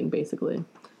won the thing, basically.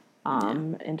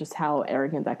 And just how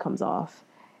arrogant that comes off.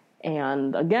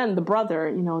 And, again, the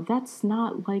brother, that's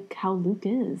not, like, how Luke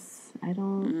is. I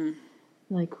don't,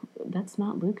 like, that's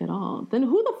not Luke at all. Then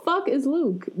who the fuck is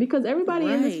Luke? Because everybody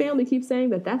in his family keeps saying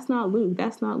that that's not Luke.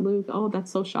 That's not Luke. Oh, that's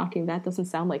so shocking. That doesn't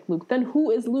sound like Luke. Then who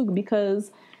is Luke?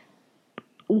 Because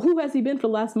who has he been for the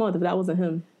last month if that wasn't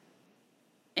him?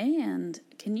 And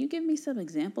can you give me some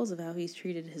examples of how he's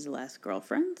treated his last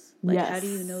girlfriends? Like, how do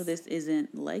you know this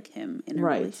isn't like him in a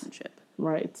relationship?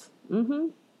 Right.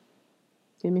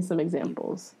 Give me some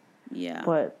examples. Yeah.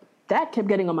 But that kept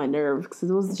getting on my nerves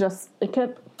because it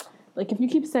kept, like, if you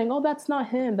keep saying, oh, that's not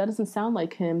him, that doesn't sound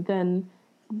like him, then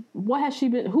who has she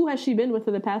been with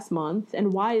for the past month?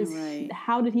 And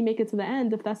how did he make it to the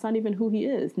end if that's not even who he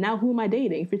is? Now who am I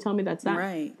dating? If you're telling me that's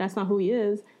not who he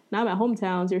is, now I'm at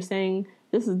hometowns, you're saying,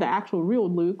 this is the actual real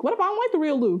Luke. What if I don't like the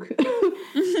real Luke?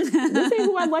 This ain't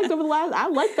who I liked over the last... I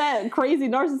like that crazy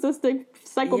narcissistic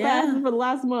psychopath for the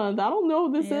last month. I don't know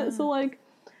who this is. So, like,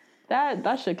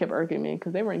 that shit kept irking me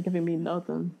because they weren't giving me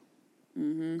nothing.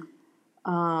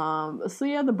 So,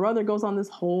 yeah, the brother goes on this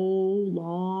whole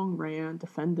long rant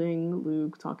defending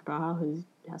Luke, talking about how he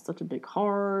has such a big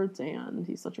heart and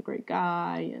he's such a great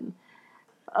guy. And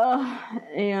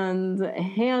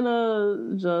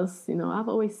Hannah just, I've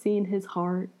always seen his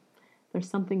heart. There's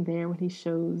something there when he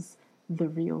shows the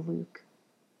real Luke.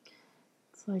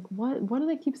 It's like, what do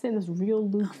they keep saying? This real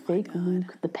Luke, fake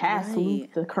Luke, the past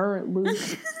Luke, the current Luke.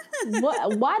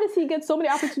 Why does he get so many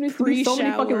opportunities to be so many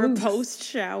fucking Lukes?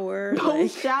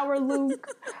 Post-shower Luke.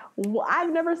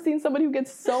 I've never seen somebody who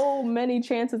gets so many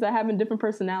chances at having different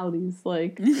personalities.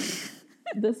 Like,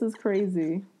 this is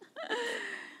crazy.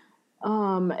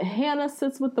 Hannah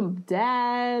sits with the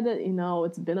dad.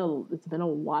 It's been a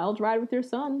wild ride with your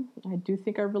son. I do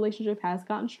think our relationship has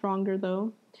gotten stronger,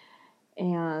 though.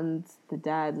 And the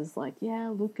dad is like, yeah,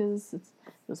 it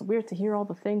was weird to hear all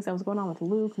the things that was going on with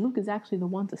Luke. Luke is actually the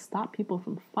one to stop people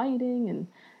from fighting, and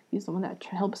he's the one that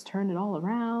helps turn it all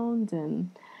around.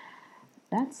 And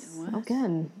that's,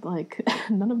 again, like,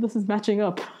 none of this is matching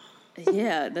up.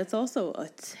 Yeah, that's also a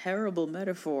terrible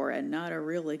metaphor and not a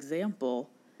real example.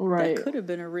 Right. That could have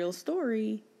been a real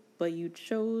story, but you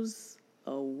chose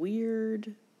a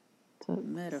weird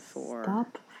metaphor.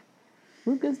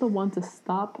 Luke is the one to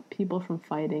stop people from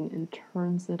fighting and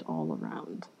turns it all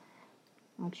around.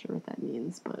 Not sure what that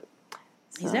means, but...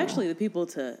 He's actually the people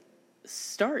to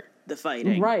start the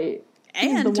fighting. Right.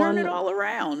 And turn it all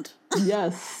around.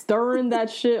 Yes, stirring that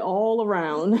shit all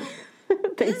around,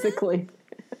 basically.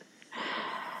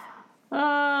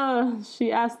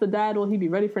 She asked the dad, will he be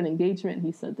ready for an engagement? And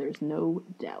he said, there's no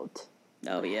doubt.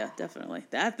 Oh, yeah, definitely.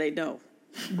 That they know.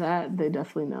 That they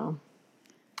definitely know.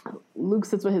 Luke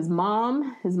sits with his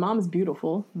mom. His mom is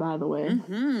beautiful, by the way.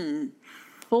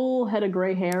 Full head of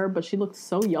gray hair, but she looked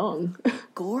so young.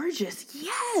 Gorgeous.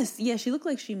 Yes. Yeah, she looked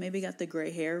like she maybe got the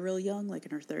gray hair real young, like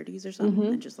in her 30s or something,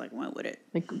 and just, like, went with it.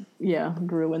 Like, yeah,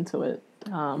 grew into it.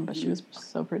 But she was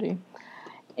so pretty.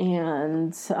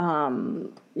 And,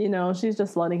 she's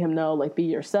just letting him know, like, be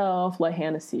yourself, let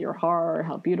Hannah see your heart,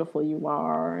 how beautiful you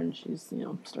are. And she's,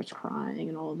 starts crying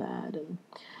and all that.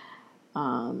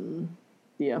 And,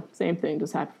 yeah, same thing,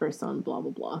 just happy for her son, blah,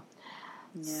 blah, blah.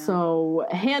 So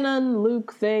Hannah and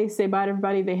Luke, they say bye to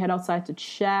everybody. They head outside to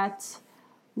chat.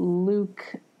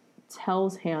 Luke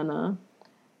tells Hannah,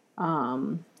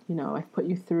 you know, I've put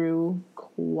you through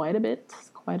quite a bit,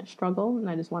 quite a struggle, and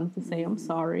I just wanted to say I'm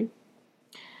sorry.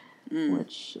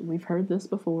 Which we've heard this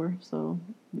before, so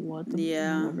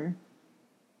whatever.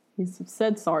 He's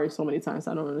said sorry so many times.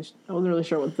 I wasn't really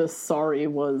sure what this sorry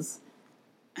was.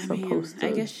 I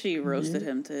guess she roasted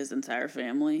him to his entire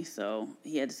family, so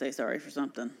he had to say sorry for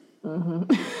something.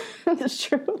 That's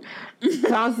true.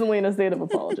 Constantly in a state of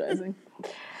apologizing.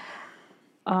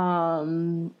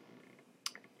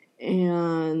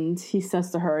 And he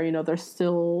says to her, you know, there's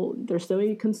still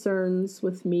any concerns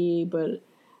with me, but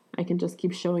I can just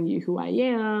keep showing you who I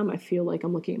am. I feel like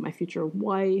I'm looking at my future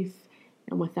wife,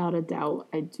 and without a doubt,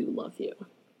 I do love you.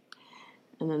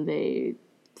 And then they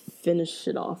finish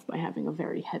it off by having a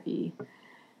very heavy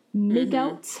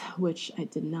makeout, which I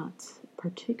did not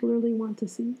particularly want to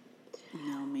see.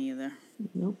 No, me either.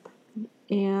 Nope.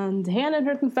 And Hannah in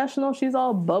her confessional, she's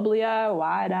all bubbly-eyed,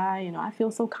 wide-eyed. You know, I feel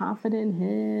so confident in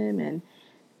him, and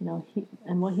you know,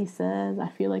 what he says. I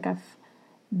feel like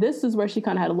this is where she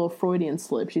kind of had a little Freudian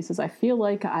slip. She says, I feel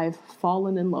like I've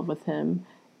fallen in love with him.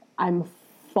 I'm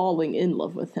falling in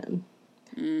love with him.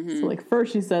 So, like,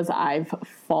 first she says, I've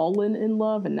fallen in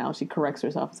love, and now she corrects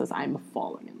herself and says, I'm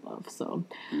falling in love. So,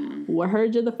 we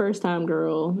heard you the first time,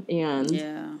 girl.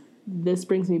 And this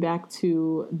brings me back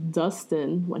to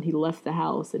Dustin when he left the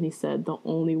house, and he said the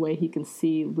only way he can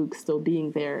see Luke still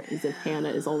being there is if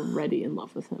Hannah is already in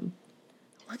love with him.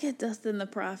 Look at Dustin the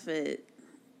prophet.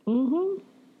 It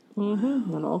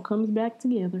all comes back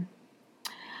together.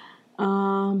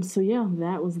 So yeah,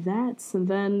 that was that. And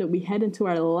then we head into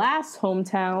our last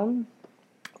hometown,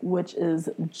 which is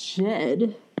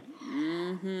Jed.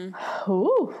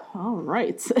 Ooh, all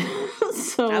right.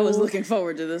 So I was looking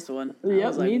forward to this one. I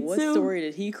was like, me what too. story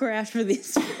did he craft for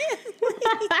this family?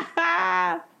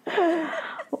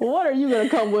 What are you gonna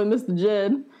come with, Mr.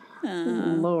 Jed?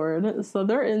 Lord. So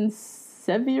they're in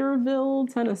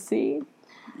Sevierville, Tennessee.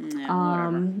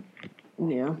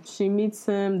 Yeah, she meets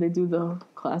him. They do the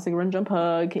classic run, jump,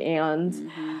 hug,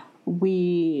 and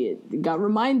we got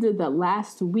reminded that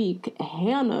last week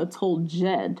Hannah told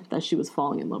Jed that she was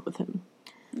falling in love with him.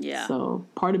 Yeah. So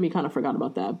part of me kind of forgot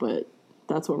about that, but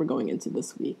that's what we're going into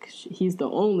this week. He's the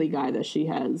only guy that she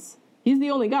has. He's the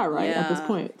only guy, right, at this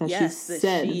point that she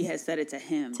said. She has said it to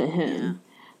him. Yeah.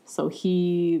 So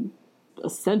he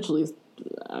essentially is,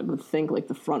 I would think, like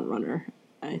the front runner.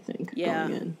 I think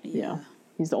going in. Yeah.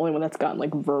 He's the only one that's gotten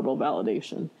like verbal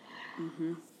validation.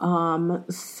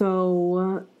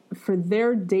 So for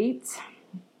their date,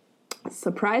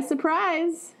 surprise,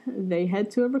 surprise, they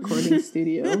head to a recording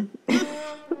studio.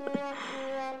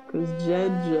 Because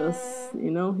Jed just, you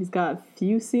know, he's got a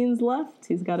few scenes left.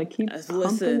 He's got to keep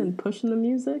pumping and pushing the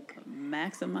music.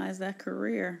 Maximize that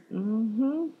career.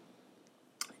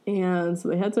 And so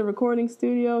they head to a recording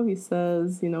studio. He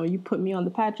says, you know, you put me on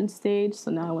the pageant stage,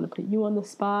 so now I want to put you on the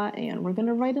spot, and we're going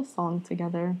to write a song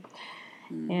together.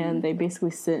 And they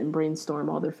basically sit and brainstorm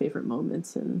all their favorite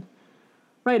moments and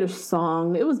write a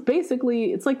song. It was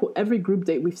basically, it's like every group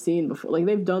date we've seen before. Like,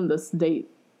 they've done this date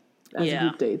as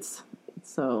group dates.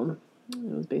 So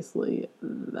it was basically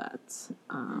that.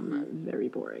 Very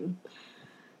boring.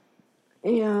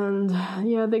 And,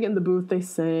 yeah, they get in the booth, they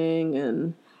sing,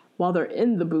 and while they're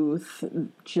in the booth,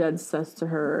 Jed says to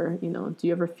her, you know, do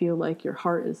you ever feel like your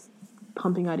heart is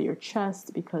pumping out of your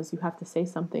chest because you have to say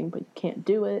something, but you can't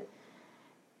do it?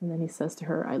 And then he says to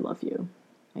her, I love you.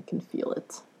 I can feel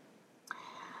it.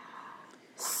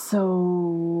 So...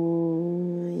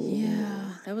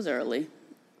 yeah, that was early.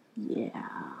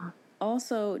 Yeah.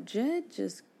 Also, Jed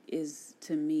just is,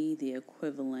 to me, the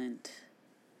equivalent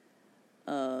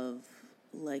of,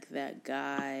 like, that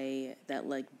guy, that,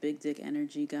 like, big dick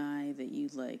energy guy that you,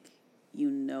 like, you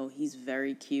know he's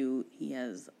very cute. He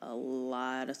has a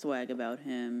lot of swag about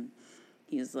him.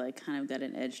 He's, like, kind of got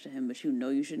an edge to him, but you know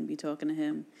you shouldn't be talking to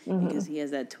him because he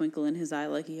has that twinkle in his eye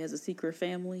like he has a secret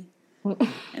family and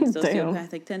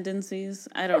sociopathic tendencies.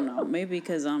 I don't know. Maybe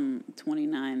because I'm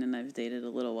 29 and I've dated a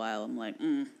little while, I'm like,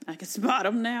 I can spot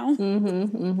him now.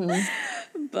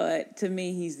 But to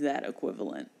me, he's that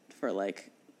equivalent for,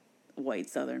 like, white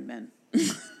Southern men.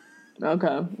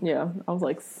 Okay, yeah. I was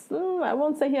like, I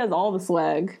won't say he has all the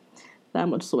swag. That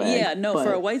much swag. Yeah, no,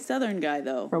 for a white Southern guy,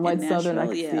 though. For a white Southern, I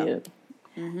can see it.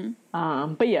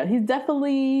 But yeah,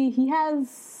 he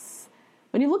has,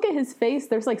 when you look at his face,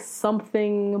 there's like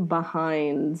something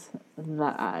behind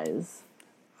the eyes,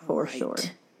 for sure.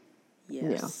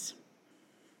 Yes.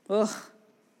 Yeah. Ugh.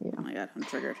 Yeah. Oh my God, I'm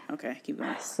triggered. Okay, keep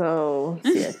going. So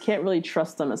yeah, can't really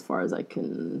trust him as far as I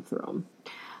can throw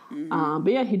him.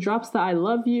 But yeah, he drops the "I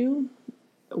love you,"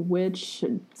 which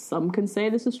some can say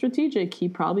this is strategic. He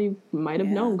probably might have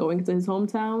known going into his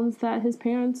hometowns that his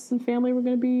parents and family were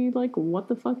going to be like, "What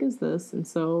the fuck is this?" And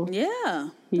so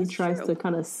he tries to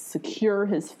kind of secure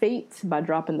his fate by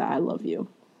dropping the "I love you."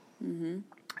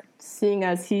 Seeing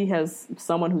as he has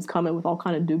someone who's coming with all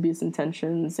kind of dubious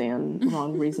intentions and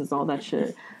wrong reasons, all that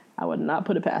shit, I would not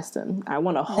put it past him. I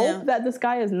want to hope that this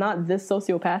guy is not this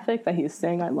sociopathic that he's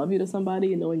saying "I love you" to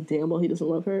somebody and knowing damn well he doesn't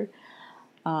love her.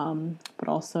 But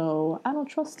also, I don't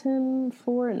trust him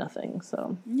for nothing.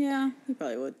 So Yeah, he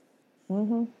probably would.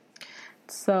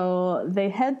 So they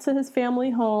head to his family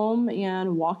home,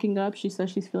 and walking up, she says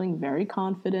she's feeling very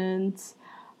confident.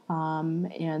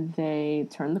 And they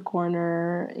turn the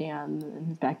corner, and in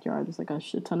his backyard, there's like a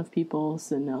shit ton of people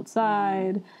sitting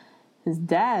outside. His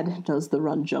dad does the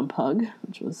run, jump, hug,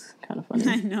 which was kind of funny.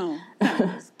 I know. That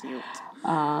was cute.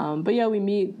 But yeah, we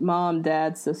meet mom,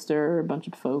 dad, sister, a bunch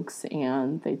of folks,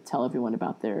 and they tell everyone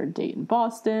about their date in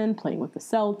Boston, playing with the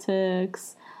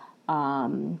Celtics.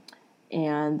 And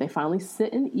they finally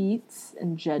sit and eat,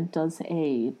 and Jed does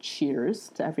a cheers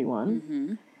to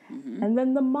everyone. And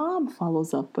then the mom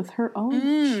follows up with her own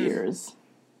cheers.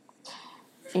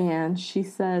 And she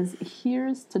says,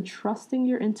 "Here's to trusting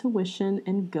your intuition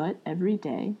and gut every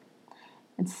day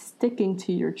and sticking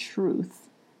to your truth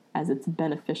as it's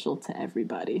beneficial to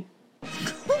everybody."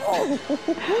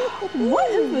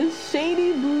 What is this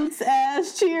shady boots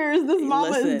ass cheers this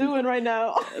mama is doing right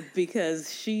now? Because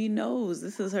she knows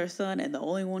this is her son, and the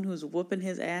only one who's whooping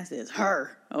his ass is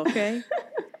her, okay?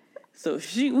 So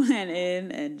she went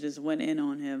in and just went in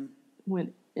on him.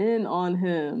 Went in on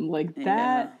him. Like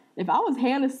that. If I was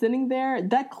Hannah sitting there,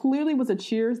 that clearly was a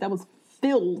cheers that was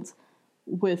filled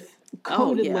with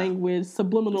coded language,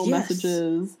 subliminal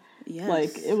messages. Yes.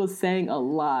 Like, it was saying a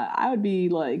lot. I would be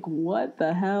like, what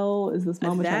the hell is this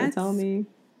mama trying to tell me?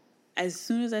 As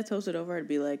soon as I toasted over, I'd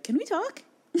be like, "Can we talk?"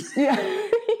 Yeah.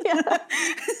 Yeah.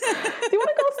 Do you want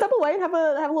to go step away and have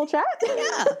a little chat?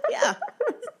 Yeah.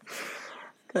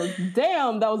 Because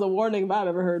damn, that was a warning if I've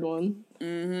ever heard one.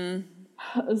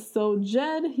 So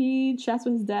Jed, he chats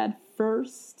with his dad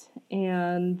first,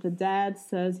 and the dad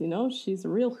says, she's a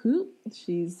real hoot.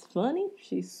 She's funny.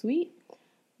 She's sweet.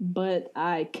 But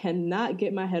I cannot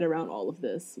get my head around all of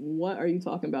this. What are you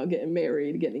talking about? Getting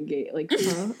married, getting engaged? Like,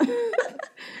 huh?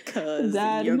 Because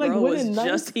your girl was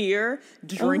just here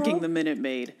drinking the Minute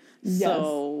Maid. Yes.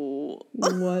 So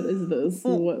what is this?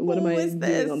 What am I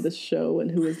doing on this show? And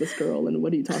who is this girl? And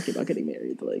what are you talking about getting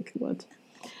married? Like, what?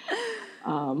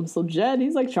 So Jed,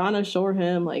 he's like trying to assure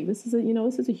him, like, this is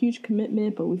a huge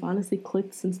commitment, but we've honestly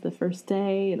clicked since the first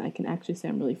day, and I can actually say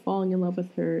I'm really falling in love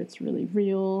with her. It's really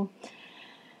real.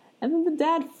 And then the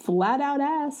dad flat out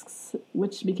asks,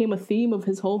 which became a theme of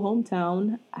his whole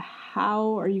hometown,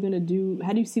 how do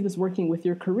you see this working with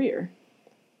your career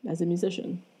as a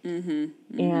musician?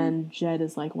 And Jed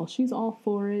is like, well, she's all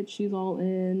for it. She's all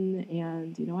in.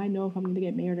 And, I know if I'm going to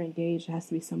get married or engaged, it has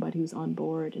to be somebody who's on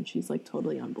board. And she's like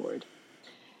totally on board.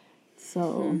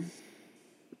 So,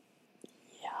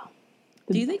 yeah.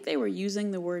 Do you think they were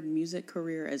using the word music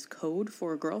career as code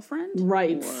for a girlfriend?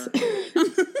 Right.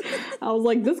 I was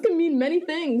like, this can mean many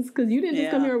things, because you didn't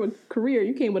just come here with career.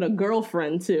 You came with a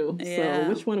girlfriend, too. Yeah. So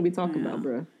which one are we talking about,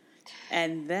 bro?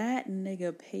 And that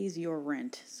nigga pays your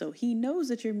rent. So he knows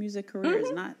that your music career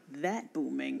is not that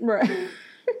booming. Right.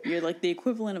 You're like the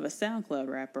equivalent of a SoundCloud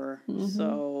rapper.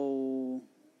 So.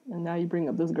 And now you bring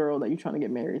up this girl that you're trying to get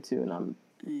married to, and I'm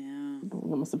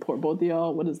going to support both of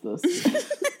y'all. What is this?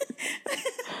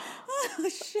 Oh,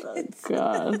 shit. Oh,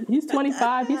 God. He's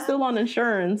 25. He's still on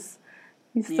insurance.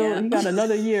 He got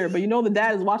another year. But the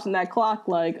dad is watching that clock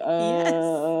like,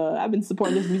 I've been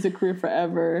supporting this music career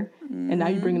forever. And now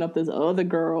you're bringing up this other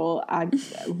girl.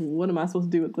 What am I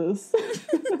supposed to do with this?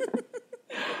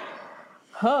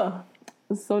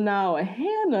 So now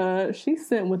Hannah, she's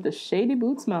sitting with the Shady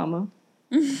Boots mama.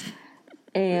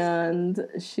 And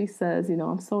she says,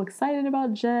 I'm so excited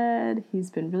about Jed. He's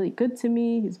been really good to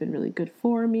me. He's been really good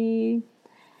for me.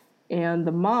 And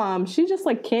the mom, she just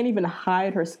like can't even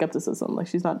hide her skepticism. Like,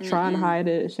 she's not trying to hide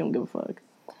it. She don't give a fuck.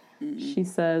 She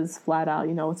says flat out,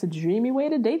 it's a dreamy way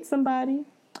to date somebody.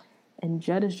 And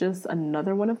Jed is just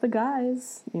another one of the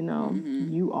guys.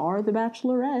 You are the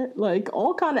Bachelorette. Like,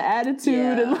 all kind of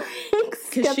attitude and like.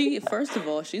 Because first of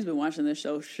all, she's been watching this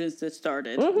show since it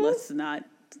started. Let's not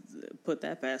put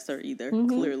that past her either.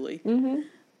 Clearly.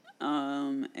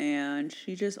 And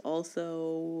she just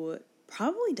also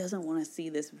probably doesn't want to see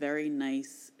this very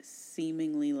nice,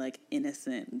 seemingly like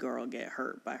innocent girl get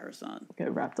hurt by her son.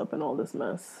 Get wrapped up in all this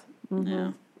mess.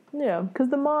 Yeah. Yeah, because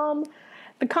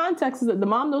the context is that the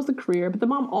mom knows the career, but the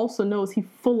mom also knows he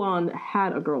full on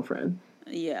had a girlfriend.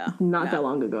 Yeah. Not that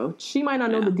long ago. She might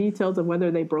not know the details of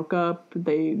whether they broke up,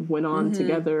 they went on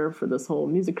together for this whole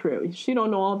music career. She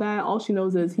don't know all that. All she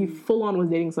knows is he full on was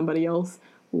dating somebody else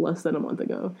less than a month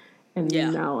ago. And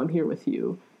now I'm here with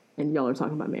you. And y'all are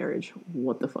talking about marriage.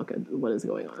 What the fuck? What is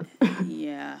going on?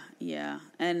 Yeah.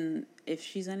 And if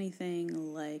she's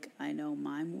anything like I know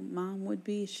my mom would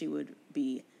be, she would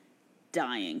be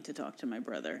dying to talk to my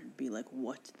brother and be like,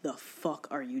 what the fuck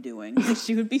are you doing?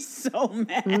 She would be so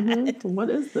mad. What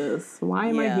is this? Why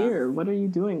am I here? What are you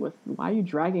doing why are you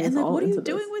dragging us all into this? What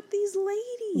are you doing with these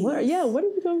ladies? What are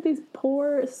you doing with these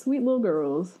poor, sweet little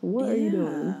girls? What are you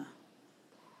doing?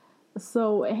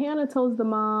 So Hannah tells the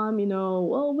mom,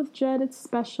 well, with Jed, it's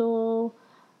special.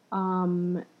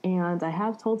 And I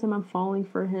have told him I'm falling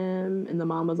for him. And the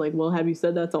mom was like, well, have you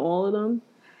said that to all of them?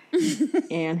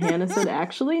 And Hannah said,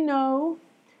 actually, no,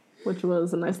 which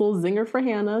was a nice little zinger for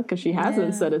Hannah because she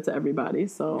hasn't said it to everybody.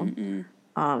 So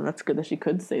that's good that she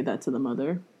could say that to the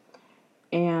mother.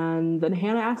 And then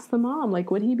Hannah asked the mom, like,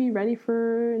 would he be ready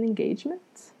for an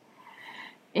engagement?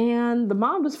 And the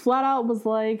mom just flat out was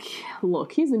like,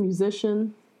 look, he's a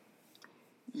musician.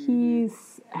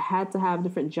 He's had to have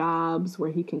different jobs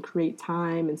where he can create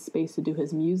time and space to do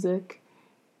his music.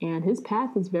 And his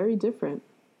path is very different.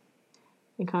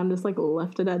 And kind of just like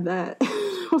left it at that.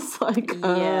 I was like,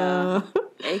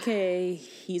 AKA,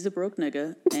 he's a broke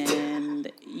nigga.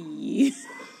 And you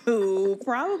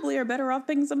probably are better off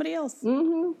picking somebody else.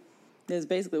 Is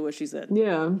basically what she said.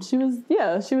 She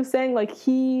was saying like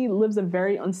he lives a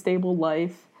very unstable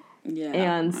life.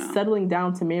 And settling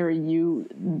down to marry you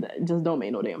just don't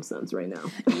make no damn sense right now.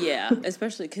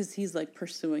 Especially because he's like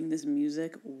pursuing this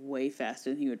music way faster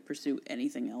than he would pursue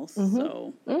anything else.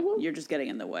 So you're just getting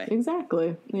in the way.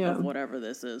 Exactly. Of whatever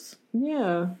this is.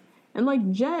 Yeah. And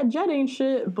like Jed ain't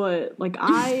shit, but like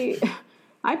I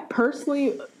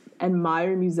personally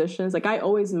admire musicians. Like I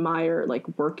always admire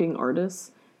like working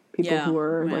artists, people who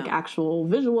are like actual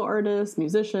visual artists,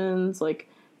 musicians, like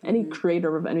any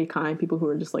creator of any kind, people who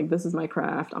are just like, this is my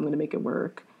craft, I'm going to make it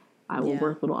work. I will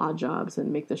work little odd jobs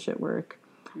and make this shit work.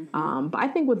 But I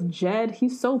think with Jed,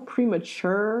 he's so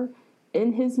premature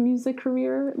in his music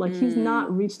career. Like, he's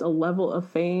not reached a level of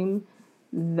fame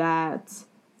that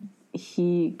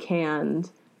he can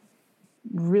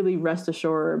really rest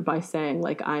assured by saying,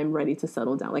 like, I'm ready to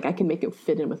settle down. Like, I can make it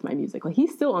fit in with my music. Like,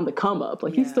 he's still on the come up.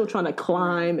 Like, he's still trying to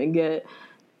climb and get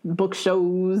book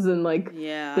shows and like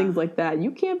things like that.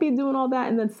 You can't be doing all that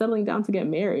and then settling down to get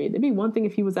married. It'd be one thing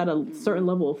if he was at a certain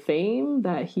level of fame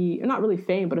that or not really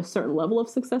fame, but a certain level of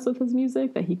success with his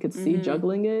music that he could see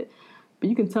juggling it. But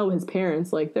you can tell with his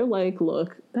parents, like, they're like,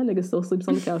 look, that nigga still sleeps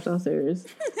on the couch downstairs.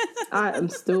 I am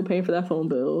still paying for that phone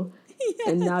bill.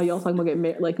 And now y'all talking about getting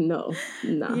married. Like, no.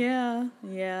 Yeah.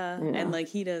 And like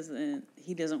he doesn't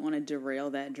want to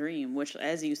derail that dream, which,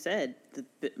 as you said,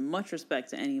 much respect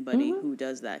to anybody who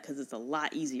does that, because it's a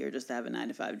lot easier just to have a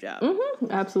 9-to-5 job.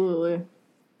 Absolutely.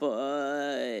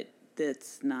 But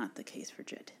that's not the case for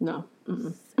Jed. No.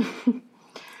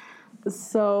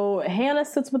 So Hannah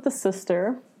sits with the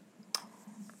sister.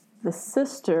 The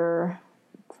sister,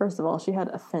 first of all, she had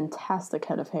a fantastic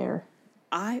head of hair.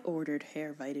 I ordered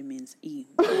hair vitamins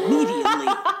immediately.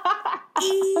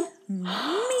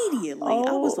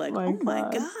 I was like, oh my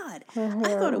God.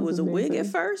 I thought it was a wig at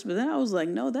first, but then I was like,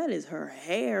 no, that is her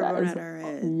hair growing out her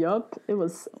head. Yup. It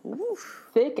was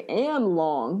thick and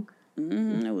long.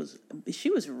 She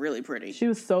was really pretty. She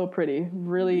was so pretty.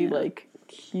 Really like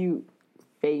cute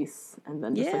face, and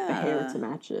then just like the hair to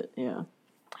match it. Yeah.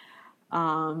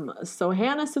 So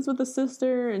Hannah sits with the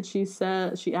sister and she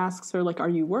asks her, like, are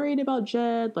you worried about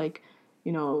Jed? Like,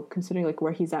 you know, considering like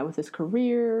where he's at with his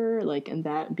career, like, and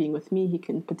that being with me, he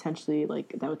can potentially,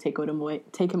 like, that would take him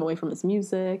away from his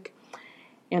music.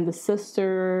 And the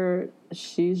sister,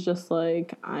 she's just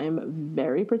like, I'm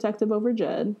very protective over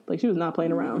Jed. Like, she was not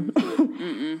playing around.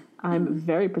 I'm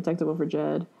very protective over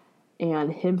Jed,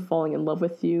 and him falling in love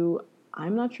with you,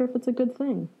 I'm not sure if it's a good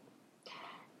thing.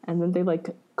 And then they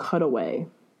like cut away.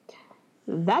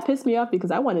 That pissed me off because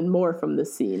I wanted more from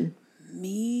this scene.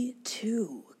 Me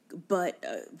too, but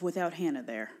without Hannah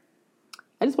there.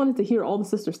 I just wanted to hear all the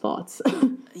sisters' thoughts.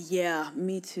 Yeah,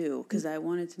 me too, because I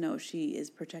wanted to know if she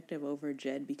is protective over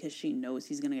Jed because she knows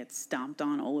he's going to get stomped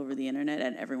on all over the internet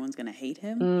and everyone's going to hate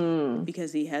him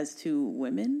because he has 2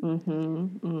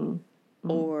 women.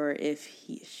 Or if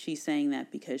she's saying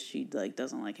that because she like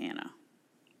doesn't like Hannah.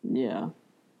 Yeah.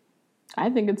 I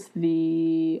think it's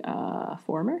the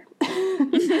former.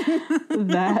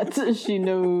 That she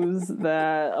knows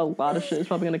that a lot of shit is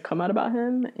probably going to come out about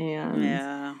him. And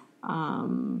yeah,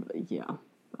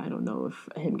 I don't know if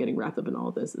him getting wrapped up in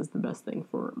all this is the best thing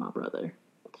for my brother.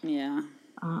 Yeah.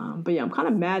 But yeah, I'm kind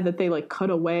of mad that they like cut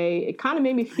away. It kind of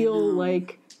made me feel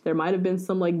like there might have been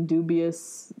some like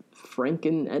dubious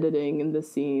Franken editing in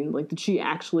this scene. Like, did she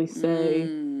actually say,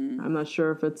 I'm not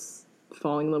sure if it's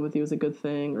falling in love with you is a good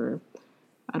thing, or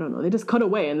I don't know. They just cut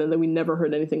away, and then we never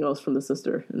heard anything else from the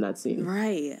sister in that scene.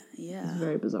 Right, yeah. It's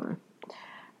very bizarre.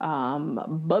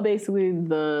 But basically,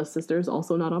 the sister's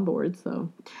also not on board,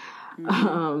 so.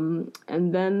 And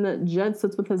then Jed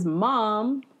sits with his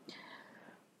mom,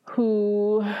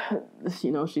 who,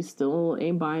 you know, she still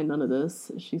ain't buying none of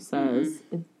this. She says,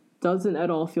 it doesn't at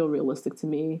all feel realistic to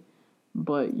me,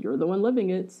 but you're the one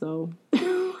living it, so.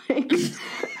 Like,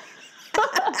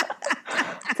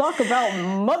 talk about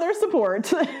mother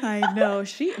support. I know.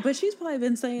 But she's probably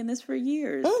been saying this for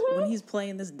years. When he's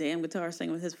playing this damn guitar,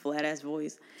 singing with his flat ass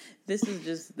voice. This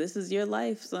is your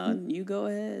life, son. You go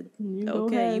ahead.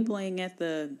 You playing at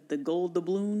the Gold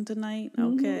Doubloon tonight?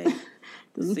 Okay.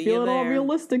 Doesn't feel at all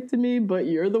realistic to me, but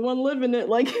you're the one living it.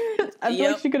 Like, I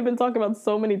feel like she could have been talking about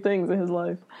so many things in his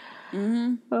life.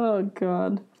 Oh,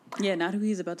 God. Yeah, not who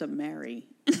he's about to marry.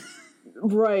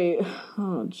 Right.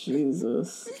 Oh,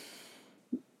 Jesus.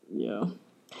 Yeah.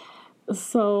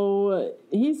 So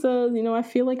he says, you know, I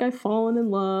feel like I've fallen in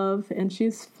love. And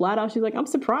she's flat out, she's like, I'm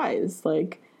surprised.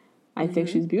 Like, I think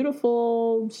she's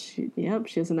beautiful. She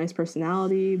has a nice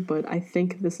personality, but I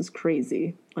think this is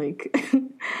crazy. Like,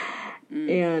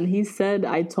 and he said,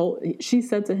 she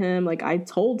said to him, like, I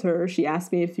told her, she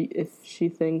asked me if she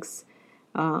thinks,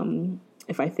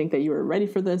 if I think that you were ready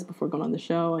for this before going on the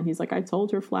show. And he's like, I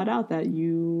told her flat out that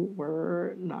you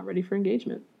were not ready for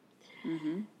engagement.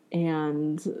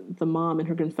 And the mom in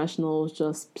her confessional is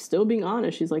just still being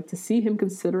honest. She's like, to see him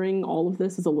considering all of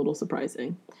this is a little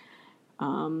surprising.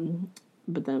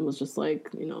 But then was just like,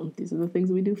 you know, these are the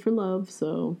things we do for love.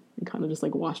 So we kind of just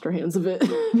like washed our hands of it,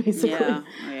 basically.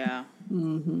 Yeah.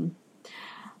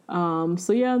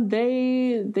 So yeah,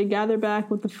 they gather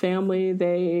back with the family.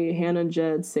 Hannah and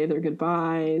Jed say their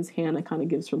goodbyes. Hannah kind of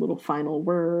gives her little final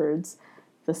words.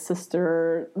 The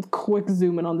sister, quick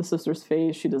zoom in on the sister's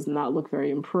face. She does not look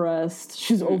very impressed.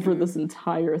 She's over this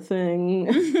entire thing.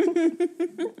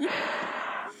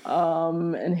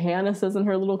 And Hannah says in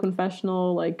her little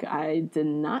confessional, like, I did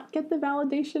not get the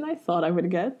validation I thought I would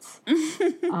get.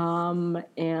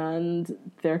 And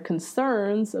their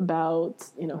concerns about,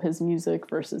 you know, his music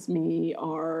versus me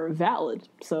are valid.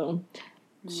 So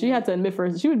she had to admit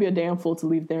first, she would be a damn fool to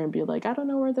leave there and be like, I don't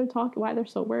know where they're talking, why they're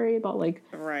so worried about, like,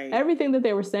 everything that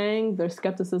they were saying, their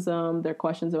skepticism, their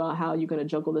questions about how you're going to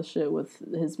juggle this shit with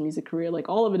his music career, like,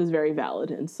 all of it is very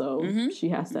valid. And so she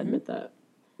has to admit that,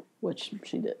 which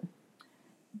she did.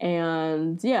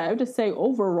 And yeah, I would just say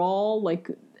overall, like,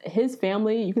 his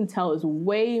family, you can tell, is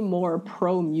way more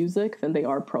pro music than they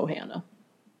are pro Hannah.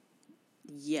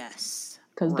 Yes.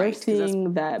 Because they're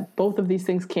seeing that both of these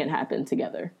things can't happen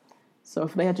together. So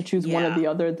if they had to choose one or the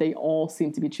other, they all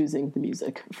seem to be choosing the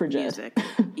music for Jed.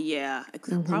 Yeah,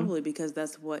 probably because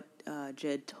that's what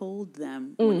Jed told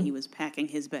them when he was packing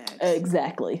his bags.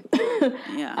 Exactly.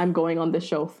 Yeah. I'm going on this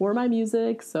show for my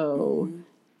music, so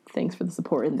thanks for the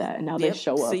support in that. And now they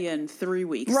show up. See you in 3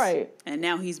 weeks. Right. And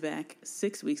now he's back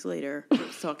 6 weeks later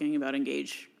talking about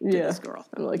engage to this girl.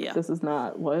 I'm like, this is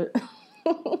not what...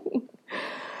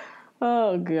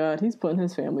 Oh, God. He's putting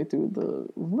his family through the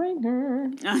ringer.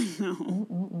 I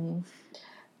know.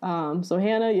 So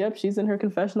Hannah, she's in her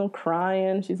confessional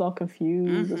crying. She's all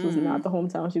confused. This was not the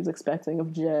hometown she was expecting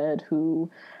of Jed,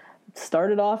 who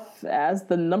started off as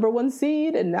the number 1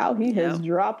 seed, and now he has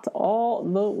dropped all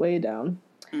the way down.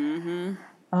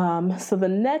 So the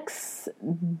next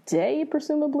day,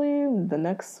 presumably, the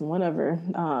next whenever,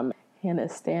 Hannah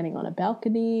is standing on a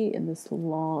balcony in this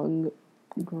long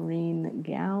green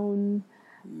gown,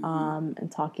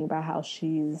 and talking about how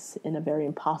she's in a very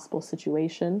impossible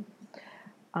situation.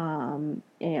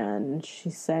 And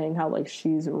she's saying how, like,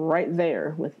 she's right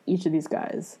there with each of these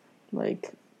guys,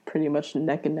 like, pretty much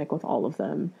neck and neck with all of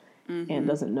them, and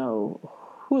doesn't know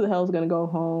who the hell is going to go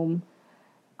home,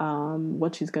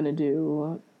 what she's going to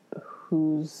do,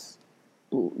 who's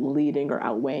leading or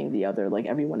outweighing the other. Like,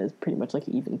 everyone is pretty much, like,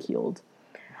 even-keeled.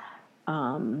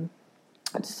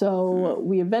 So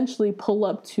we eventually pull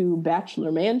up to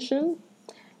Bachelor Mansion,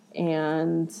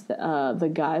 and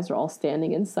the guys are all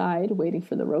standing inside waiting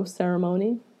for the roast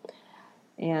ceremony.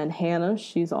 And Hannah,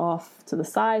 she's off to the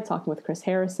side talking with Chris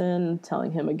Harrison,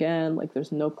 telling him again, like,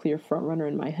 there's no clear front runner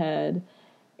in my head.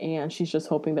 And she's just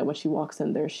hoping that when she walks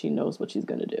in there, she knows what she's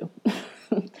going to do.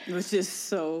 Which is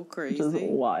so crazy. Which is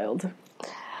wild.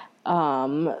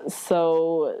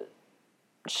 So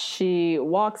she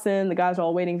walks in. The guys are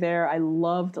all waiting there. I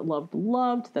loved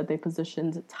that they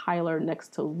positioned Tyler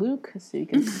next to Luke so you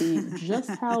can see just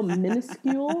how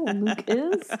minuscule Luke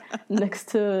is next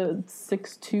to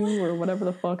 6'2" or whatever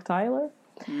the fuck Tyler,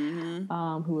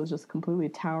 who was just completely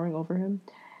towering over him.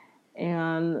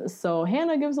 And so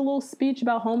Hannah gives a little speech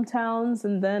about hometowns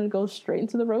and then goes straight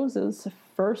into the roses.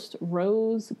 First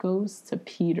rose goes to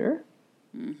Peter.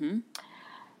 Mm-hmm.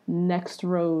 Next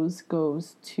rose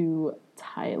goes to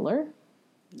Tyler.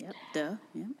 Yep, duh.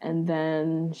 Yep. And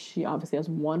then she obviously has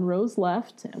one rose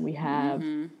left, and we have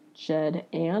Jed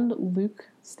and Luke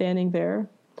standing there.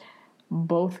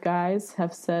 Both guys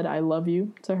have said "I love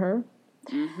you" to her,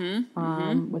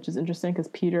 which is interesting because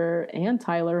Peter and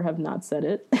Tyler have not said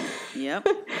it. Yep.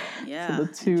 Yeah. So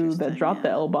the two that dropped the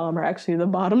L-bomb are actually the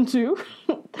bottom two.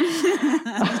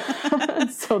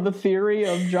 So the theory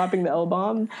of dropping the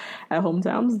L-bomb at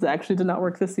hometowns actually did not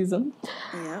work this season.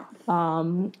 Yeah.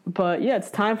 But yeah, it's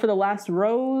time for the last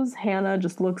rose. Hannah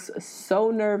just looks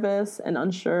so nervous and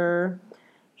unsure.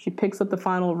 She picks up the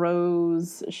final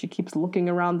rose. She keeps looking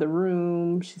around the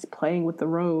room. She's playing with the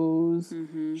rose.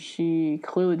 She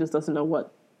clearly just doesn't know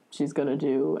what she's going to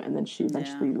do. And then she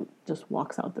eventually just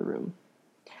walks out the room.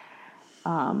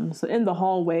 So in the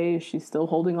hallway, she's still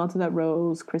holding onto that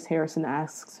rose. Chris Harrison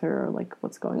asks her, like,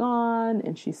 what's going on?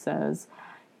 And she says,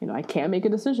 you know, I can't make a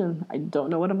decision. I don't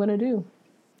know what I'm going to do.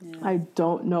 Yeah. I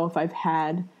don't know if I've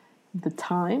had the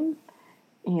time.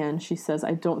 And she says,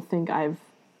 I don't think I'm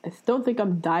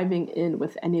diving in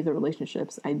with any of the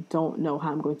relationships. I don't know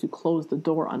how I'm going to close the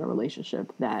door on a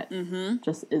relationship that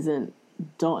just isn't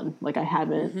done. Like, I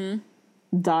haven't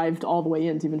dived all the way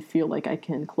in to even feel like I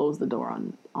can close the door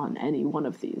on any one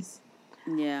of these.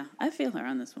 Yeah, I feel her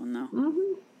on this one, though.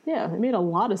 Yeah, it made a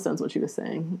lot of sense what she was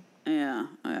saying. Yeah.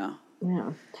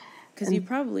 Because you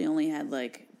probably only had,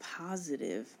 like,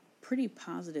 pretty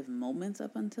positive moments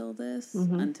up until this,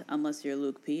 unless you're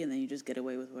Luke P, and then you just get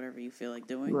away with whatever you feel like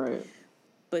doing. Right.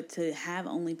 But to have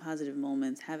only positive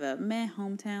moments, have a meh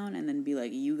hometown, and then be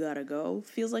like, you gotta go,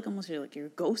 feels like almost you're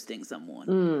ghosting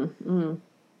someone.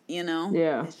 You know?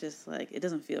 Yeah. It's just like, it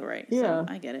doesn't feel right. Yeah. So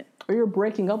I get it. Or you're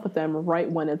breaking up with them right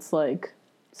when it's like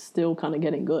still kind of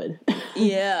getting good.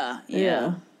 Yeah.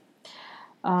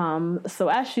 So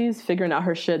as she's figuring out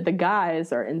her shit, the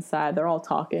guys are inside. They're all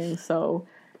talking. So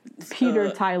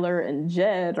Peter, Tyler, and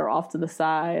Jed are off to the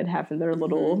side having their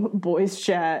little boys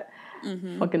chat.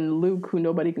 Fucking Luke, who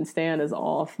nobody can stand, is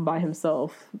off by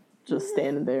himself, just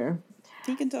standing there.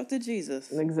 He can talk to Jesus.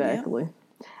 Exactly. Yep.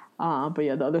 But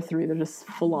yeah, the other three, they're just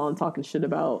full on talking shit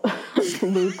about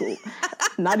Luke,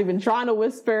 not even trying to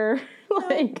whisper.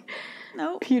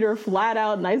 Nope. Peter flat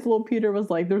out, nice little Peter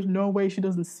was like, there's no way she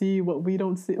doesn't see what we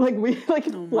don't see. Like, we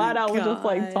flat out was just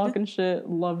like talking shit.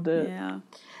 Loved it. Yeah.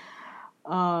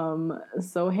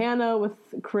 So Hannah with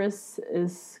Chris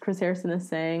Harrison is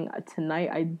saying,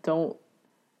 tonight I don't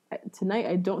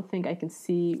think I can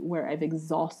see where I've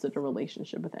exhausted a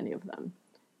relationship with any of them.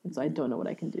 And so I don't know what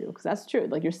I can do. Because that's true.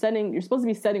 Like, you're supposed to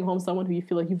be setting home someone who you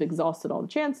feel like you've exhausted all the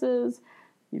chances.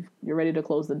 You're ready to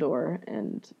close the door.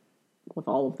 And with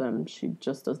all of them, she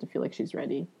just doesn't feel like she's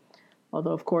ready.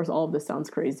 Although, of course, all of this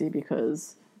sounds crazy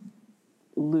because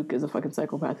Luke is a fucking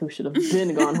psychopath who should have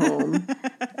been gone home.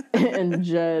 And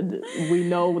Jed, we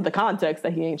know with the context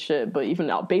that he ain't shit. But even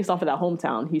now, based off of that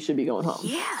hometown, he should be going home.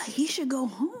 Yeah, he should go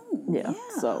home. Yeah.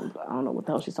 So I don't know what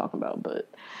the hell she's talking about, but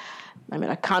I mean,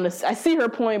 I see her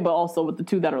point, but also with the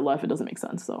two that are left, it doesn't make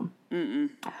sense. So, so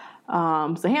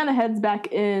Hannah heads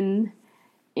back in,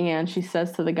 and she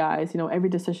says to the guys, you know, every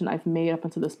decision I've made up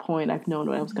until this point, I've known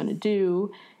what I was going to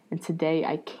do, and today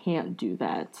I can't do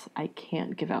that. I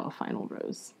can't give out a final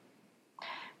rose.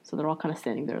 So they're all kind of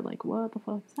standing there like, what the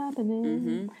fuck is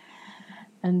happening?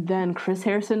 And then Chris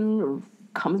Harrison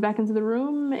comes back into the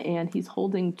room, and he's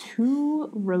holding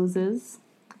 2 roses.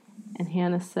 And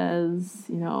Hannah says,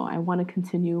 you know, I want to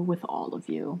continue with all of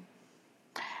you.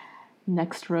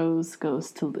 Next rose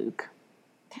goes to Luke.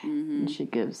 And she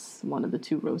gives one of the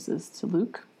 2 roses to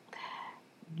Luke.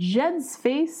 Jed's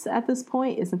face at this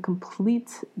point is in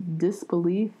complete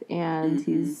disbelief, and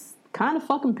he's kind of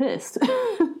fucking pissed.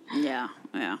 Yeah.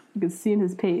 You can see in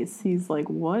his face, he's like,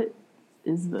 what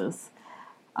is this?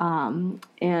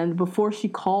 And before she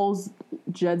calls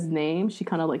Jed's name, she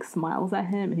kind of like smiles at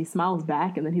him, and he smiles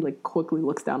back, and then he like quickly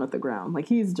looks down at the ground. Like,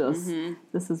 he's just,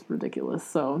 this is ridiculous.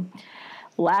 So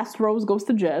last rose goes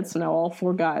to Jed. So now all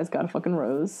 4 guys got a fucking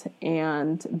rose.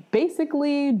 And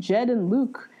basically Jed and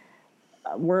Luke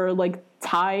were like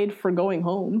tied for going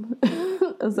home,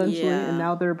 essentially. Yeah. And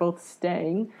now they're both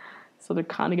staying. So they're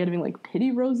kind of getting like pity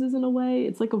roses in a way.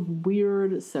 It's like a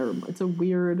weird ceremony. It's a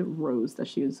weird rose that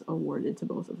she was awarded to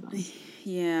both of them.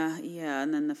 Yeah.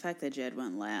 And then the fact that Jed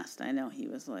went last, I know he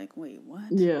was like, wait,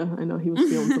 what? Yeah, I know he was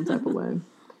feeling some type of way.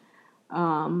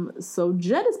 So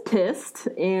Jed is pissed,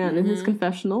 and in his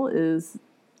confessional is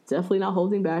definitely not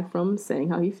holding back from saying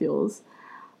how he feels.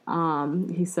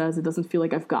 He says, it doesn't feel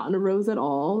like I've gotten a rose at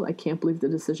all. I can't believe the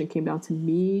decision came down to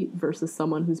me versus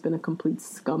someone who's been a complete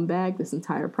scumbag this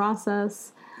entire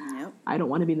process. Yep. I don't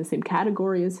want to be in the same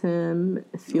category as him.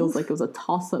 It feels like it was a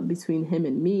toss-up between him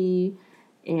and me.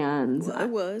 And Well, it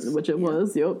was. Which it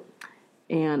was, yep.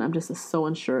 And I'm just so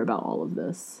unsure about all of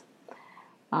this.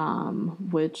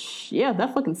 Which, yeah,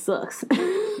 that fucking sucks.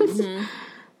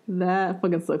 That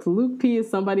fucking sucks. Luke P is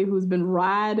somebody who's been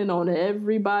riding on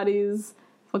everybody's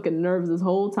fucking nerves this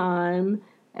whole time.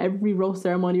 Every rose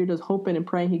ceremony, you're just hoping and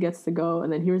praying he gets to go.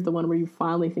 And then here's the one where you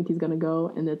finally think he's going to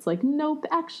go. And it's like, nope,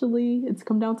 actually, it's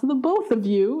come down to the both of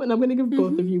you. And I'm going to give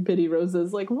both of you pity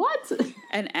roses. Like, what?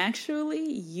 And actually,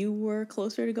 you were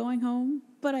closer to going home,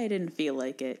 but I didn't feel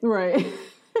like it. Right.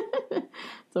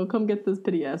 So come get this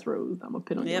pity ass rose. I'm going to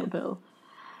pit on your lapel.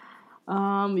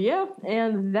 Yeah,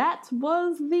 and that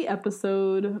was the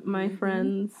episode, my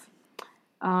friends.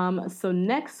 So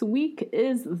next week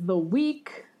is the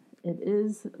week. It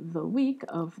is the week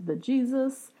of the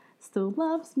Jesus Still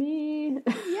Loves Me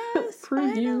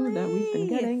preview that we've been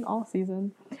getting all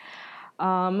season.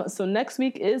 So next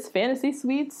week is Fantasy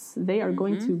Suites. They are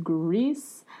going to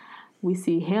Greece. We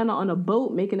see Hannah on a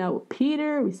boat making out with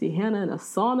Peter. We see Hannah in a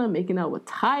sauna making out with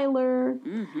Tyler.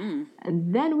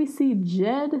 And then we see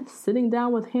Jed sitting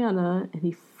down with Hannah, and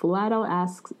he flat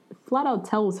out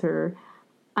tells her,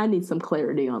 I need some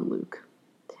clarity on Luke.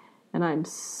 And I'm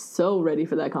so ready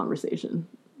for that conversation.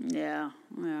 Yeah.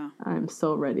 I'm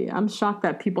so ready. I'm shocked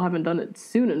that people haven't done it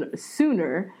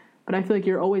sooner, but I feel like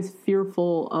you're always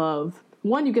fearful of,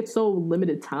 one, you get so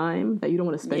limited time that you don't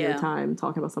want to spend your time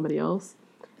talking about somebody else.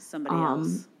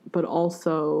 But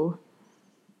also,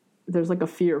 there's like a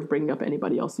fear of bringing up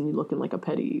anybody else and you looking like a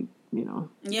petty,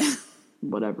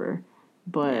 whatever.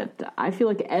 But I feel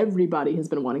like everybody has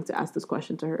been wanting to ask this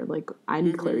question to her. Like, I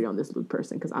need clarity on this Luke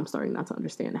person because I'm starting not to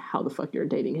understand how the fuck you're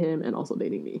dating him and also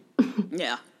dating me.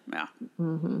 Yeah.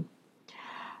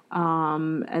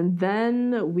 And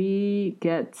then we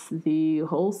get the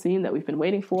whole scene that we've been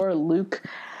waiting for. Luke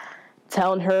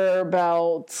telling her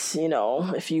about,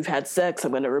 if you've had sex,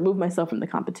 I'm going to remove myself from the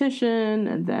competition.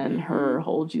 And then her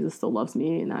whole Jesus Still Loves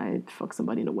Me and I fuck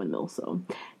somebody in a windmill. So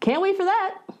can't wait for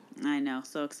that. I know.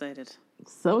 So excited.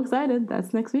 So excited.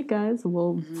 That's next week, guys.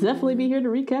 We'll definitely be here to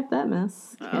recap that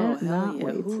mess. Hell yeah.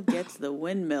 Wait. Who gets the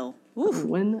windmill?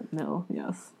 Windmill,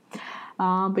 yes.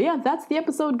 But yeah, that's the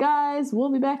episode, guys.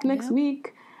 We'll be back next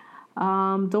week.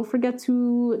 Don't forget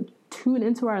to tune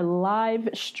into our live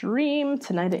stream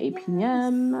tonight at 8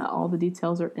 p.m. All the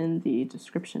details are in the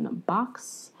description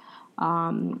box.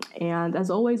 And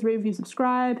as always, rate, review,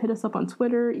 subscribe. Hit us up on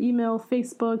Twitter, email,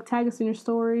 Facebook. Tag us in your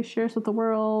story. Share us with the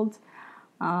world.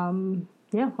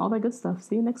 All that good stuff.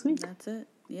 See you next week. That's it.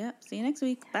 Yep. See you next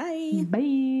week. Bye.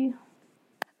 Bye.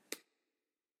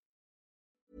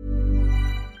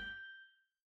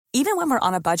 Even when we're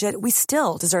on a budget, we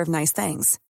still deserve nice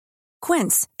things.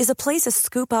 Quince is a place to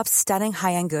scoop up stunning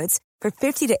high-end goods for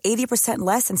 50 to 80%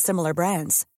 less than similar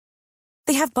brands.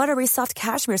 They have buttery soft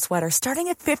cashmere sweaters starting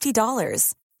at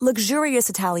 $50, luxurious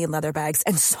Italian leather bags,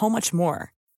 and so much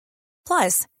more.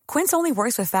 Plus, Quince only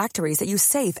works with factories that use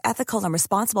safe, ethical, and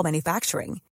responsible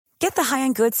manufacturing. Get the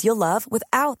high-end goods you'll love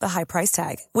without the high price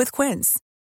tag with Quince.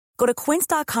 Go to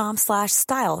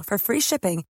quince.com/style for free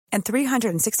shipping and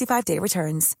 365-day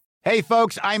returns. Hey,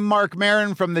 folks, I'm Mark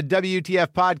Maron from the WTF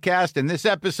Podcast, and this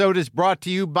episode is brought to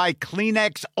you by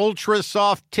Kleenex Ultra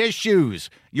Soft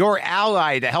Tissues, your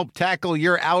ally to help tackle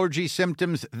your allergy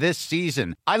symptoms this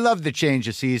season. I love the change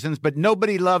of seasons, but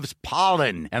nobody loves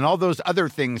pollen and all those other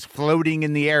things floating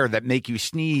in the air that make you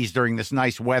sneeze during this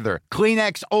nice weather.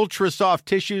 Kleenex Ultra Soft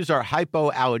Tissues are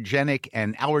hypoallergenic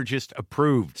and allergist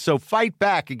approved, so fight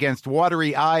back against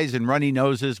watery eyes and runny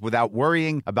noses without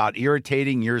worrying about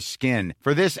irritating your skin.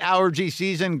 For this allergy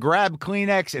season, grab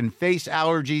Kleenex and face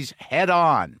allergies head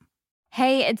on.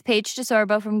 Hey, it's Paige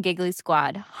DeSorbo from Giggly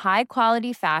Squad. High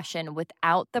quality fashion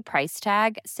without the price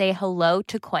tag. Say hello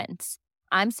to Quince.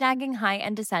 I'm snagging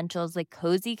high-end essentials like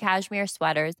cozy cashmere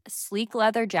sweaters, sleek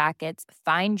leather jackets,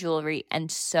 fine jewelry,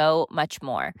 and so much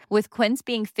more. With Quince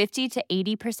being 50 to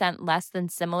 80% less than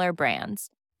similar brands.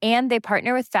 And they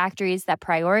partner with factories that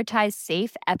prioritize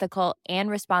safe, ethical, and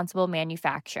responsible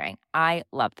manufacturing. I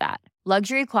love that.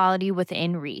 Luxury quality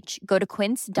within reach. Go to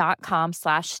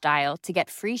quince.com/style to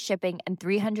get free shipping and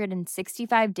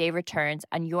 365-day returns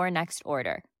on your next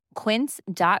order.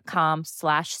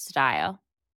 Quince.com/style.